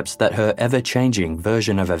accepts that her ever-changing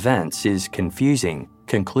version of events is confusing,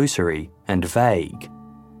 conclusory, and vague.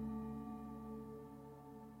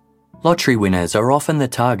 Lottery winners are often the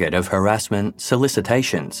target of harassment,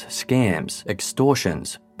 solicitations, scams,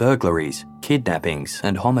 extortions, burglaries, kidnappings,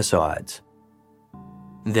 and homicides.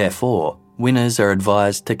 Therefore, winners are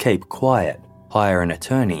advised to keep quiet, hire an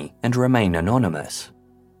attorney, and remain anonymous.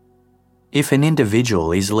 If an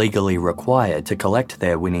individual is legally required to collect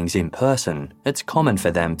their winnings in person, it's common for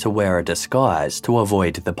them to wear a disguise to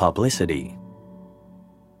avoid the publicity.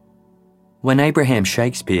 When Abraham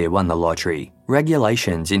Shakespeare won the lottery,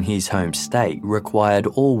 regulations in his home state required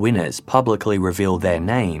all winners publicly reveal their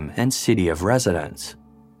name and city of residence.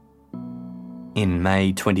 In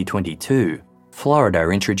May 2022, Florida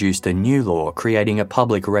introduced a new law creating a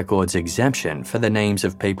public records exemption for the names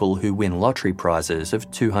of people who win lottery prizes of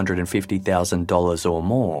 $250,000 or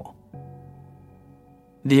more.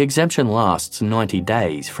 The exemption lasts 90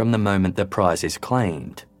 days from the moment the prize is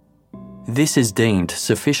claimed. This is deemed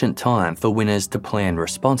sufficient time for winners to plan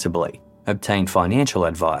responsibly, obtain financial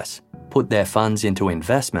advice, put their funds into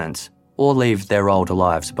investments, or leave their old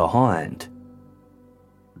lives behind.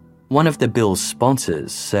 One of the bill's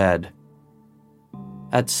sponsors said,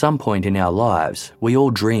 "At some point in our lives, we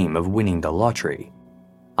all dream of winning the lottery.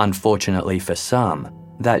 Unfortunately for some,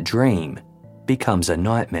 that dream becomes a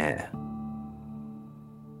nightmare."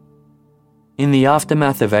 In the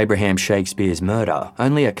aftermath of Abraham Shakespeare's murder,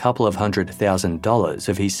 only a couple of $100,000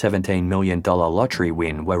 of his $17 million lottery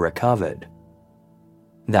win were recovered.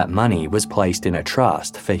 That money was placed in a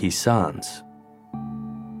trust for his sons.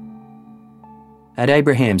 At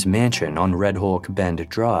Abraham's mansion on Red Hawk Bend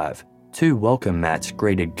Drive, 2 welcome mats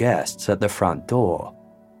greeted guests at the front door.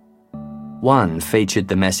 One featured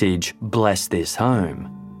the message, "Bless this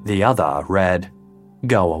home." The other read,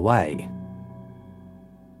 "Go away."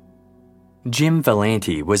 Jim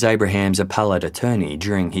Valenti was Abraham's appellate attorney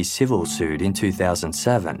during his civil suit in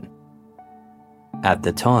 2007. At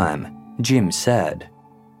the time, Jim said,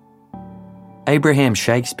 "Abraham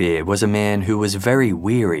Shakespeare was a man who was very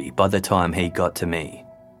weary by the time he got to me.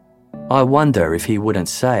 I wonder if he wouldn't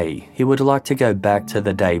say he would like to go back to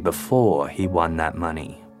the day before he won that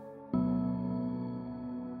money."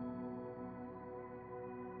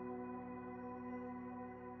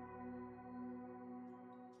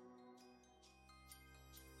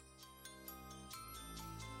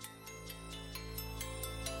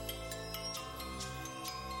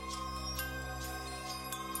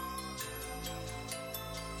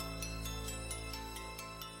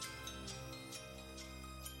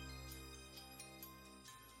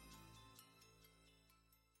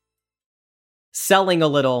 Selling a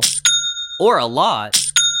little or a lot,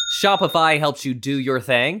 Shopify helps you do your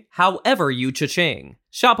thing however you cha-ching.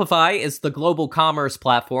 Shopify is the global commerce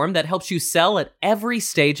platform that helps you sell at every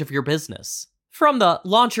stage of your business. From the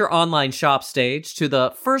launch your online shop stage to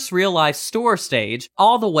the first real life store stage,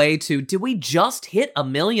 all the way to did we just hit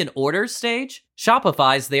 1 million orders stage,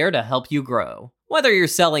 Shopify's there to help you grow. Whether you're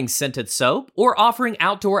selling scented soap or offering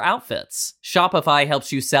outdoor outfits, Shopify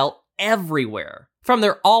helps you sell everywhere. From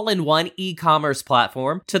their all-in-one e-commerce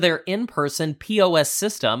platform to their in-person POS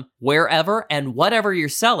system, wherever and whatever you're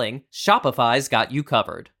selling, Shopify's got you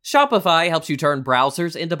covered. Shopify helps you turn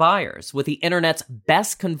browsers into buyers with the internet's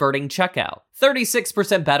best converting checkout,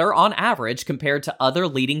 36% better on average compared to other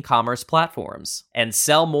leading commerce platforms. And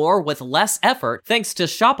sell more with less effort thanks to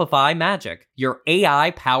Shopify Magic, your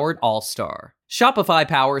AI-powered all-star. Shopify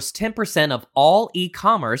powers 10% of all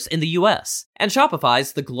e-commerce in the US, and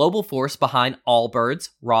Shopify's the global force behind Allbirds,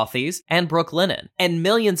 Rothy's, and Brooklinen, and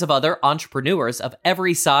millions of other entrepreneurs of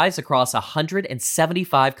every size across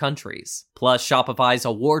 175 countries. Plus, Shopify's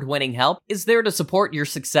award-winning help is there to support your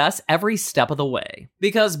success every step of the way.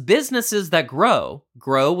 Because businesses that grow,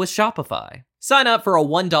 grow with Shopify. Sign up for a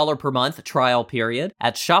 $1 per month trial period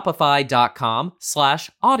at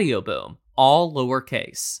shopify.com/audioboom, all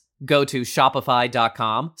lowercase. Go to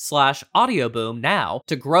shopify.com/audioboom now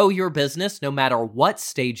to grow your business no matter what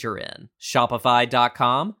stage you're in.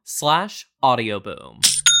 Shopify.com/audioboom.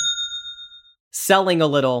 Selling a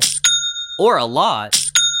little or a lot,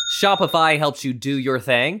 Shopify helps you do your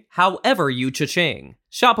thing however you cha-ching.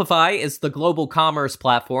 Shopify is the global commerce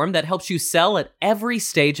platform that helps you sell at every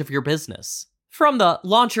stage of your business. From the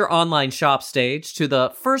launch your online shop stage to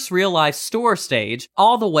the first real life store stage,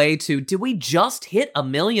 all the way to did we just hit 1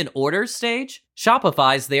 million orders stage,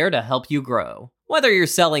 Shopify's there to help you grow. Whether you're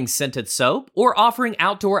selling scented soap or offering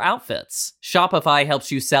outdoor outfits, Shopify helps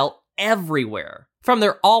you sell everywhere. From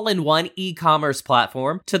their all-in-one e-commerce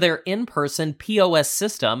platform to their in-person POS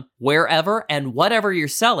system, wherever and whatever you're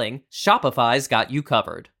selling, Shopify's got you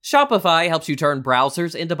covered. Shopify helps you turn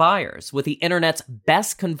browsers into buyers with the internet's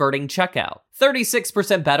best converting checkout,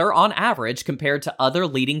 36% better on average compared to other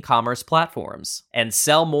leading commerce platforms. And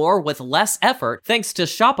sell more with less effort thanks to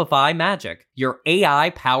Shopify Magic, your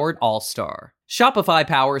AI-powered all-star. Shopify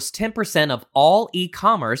powers 10% of all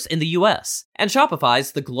e-commerce in the US, and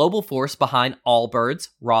Shopify's the global force behind Allbirds,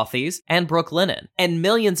 Rothy's, and Brooklinen, and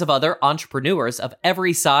millions of other entrepreneurs of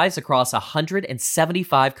every size across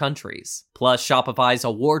 175 countries. Plus, Shopify's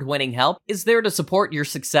award-winning help is there to support your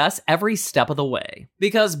success every step of the way.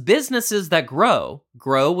 Because businesses that grow,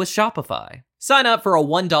 grow with Shopify. Sign up for a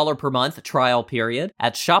 $1 per month trial period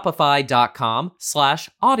at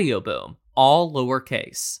shopify.com/audioboom, all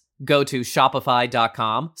lowercase. Go to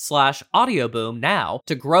shopify.com/audioboom now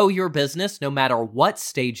to grow your business no matter what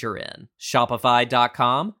stage you're in.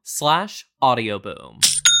 Shopify.com/audioboom.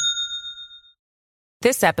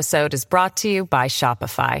 This episode is brought to you by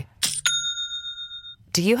Shopify.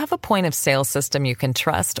 Do you have a point of sale system you can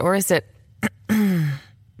trust, or is it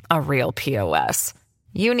a real POS?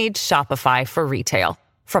 You need Shopify for retail.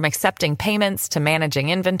 From accepting payments to managing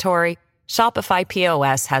inventory, Shopify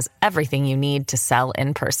POS has everything you need to sell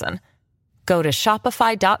in person. Go to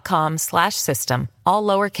shopify.com/system, all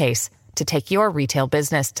lowercase, to take your retail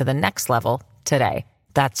business to the next level today.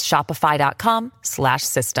 That's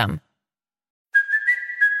shopify.com/system.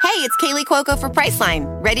 Hey, it's Kaylee Cuoco for Priceline.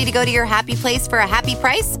 Ready to go to your happy place for a happy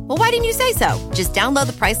price? Well, why didn't you say so? Just download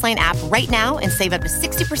the Priceline app right now and save up to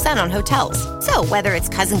 60% on hotels. So whether it's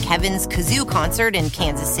Cousin Kevin's Kazoo Concert in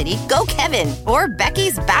Kansas City, go Kevin, or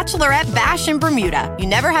Becky's Bachelorette Bash in Bermuda, you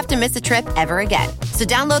never have to miss a trip ever again. So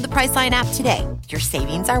download the Priceline app today. Your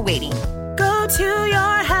savings are waiting. Go to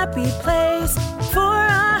your happy place for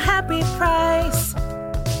a happy price.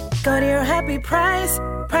 Go to your happy price,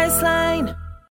 Priceline.